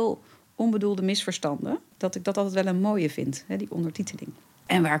zoveel onbedoelde misverstanden, dat ik dat altijd wel een mooie vind, hè, die ondertiteling.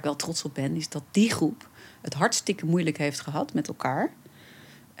 En waar ik wel trots op ben, is dat die groep het hartstikke moeilijk heeft gehad met elkaar.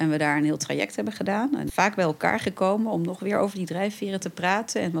 En we daar een heel traject hebben gedaan. En vaak bij elkaar gekomen om nog weer over die drijfveren te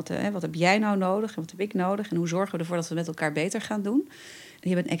praten. En wat heb jij nou nodig en wat heb ik nodig? En hoe zorgen we ervoor dat we met elkaar beter gaan doen? En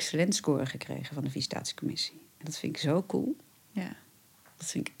die hebben een excellent score gekregen van de visitatiecommissie. En dat vind ik zo cool. Ja. Dat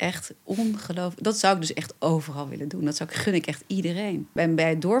vind ik echt ongelooflijk. Dat zou ik dus echt overal willen doen. Dat gun ik echt iedereen. Bij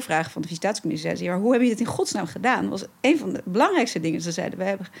het doorvragen van de visitatiecommissie zeiden ze, hoe heb je dit in godsnaam gedaan? Dat was een van de belangrijkste dingen. Ze zeiden, we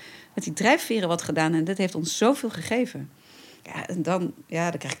hebben met die drijfveren wat gedaan en dat heeft ons zoveel gegeven. Ja, en dan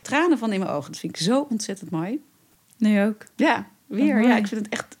krijg ik tranen van in mijn ogen. Dat vind ik zo ontzettend mooi. Nu ook. Ja, weer. Mooi. Ja, ik vind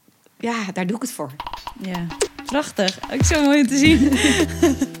het echt... Ja, daar doe ik het voor. Ja, prachtig. Ook zo mooi om te zien.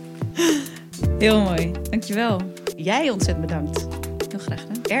 Heel mooi. Dankjewel. Jij ontzettend bedankt. Heel graag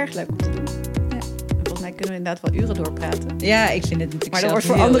gedaan. Erg leuk om te doen. Ja. En volgens mij kunnen we inderdaad wel uren doorpraten. Ja, ik vind het natuurlijk Maar dat zelf wordt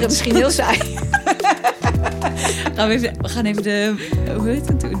voor heel- anderen misschien heel saai. We gaan even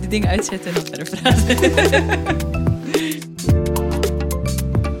de dingen uitzetten en dan verder praten.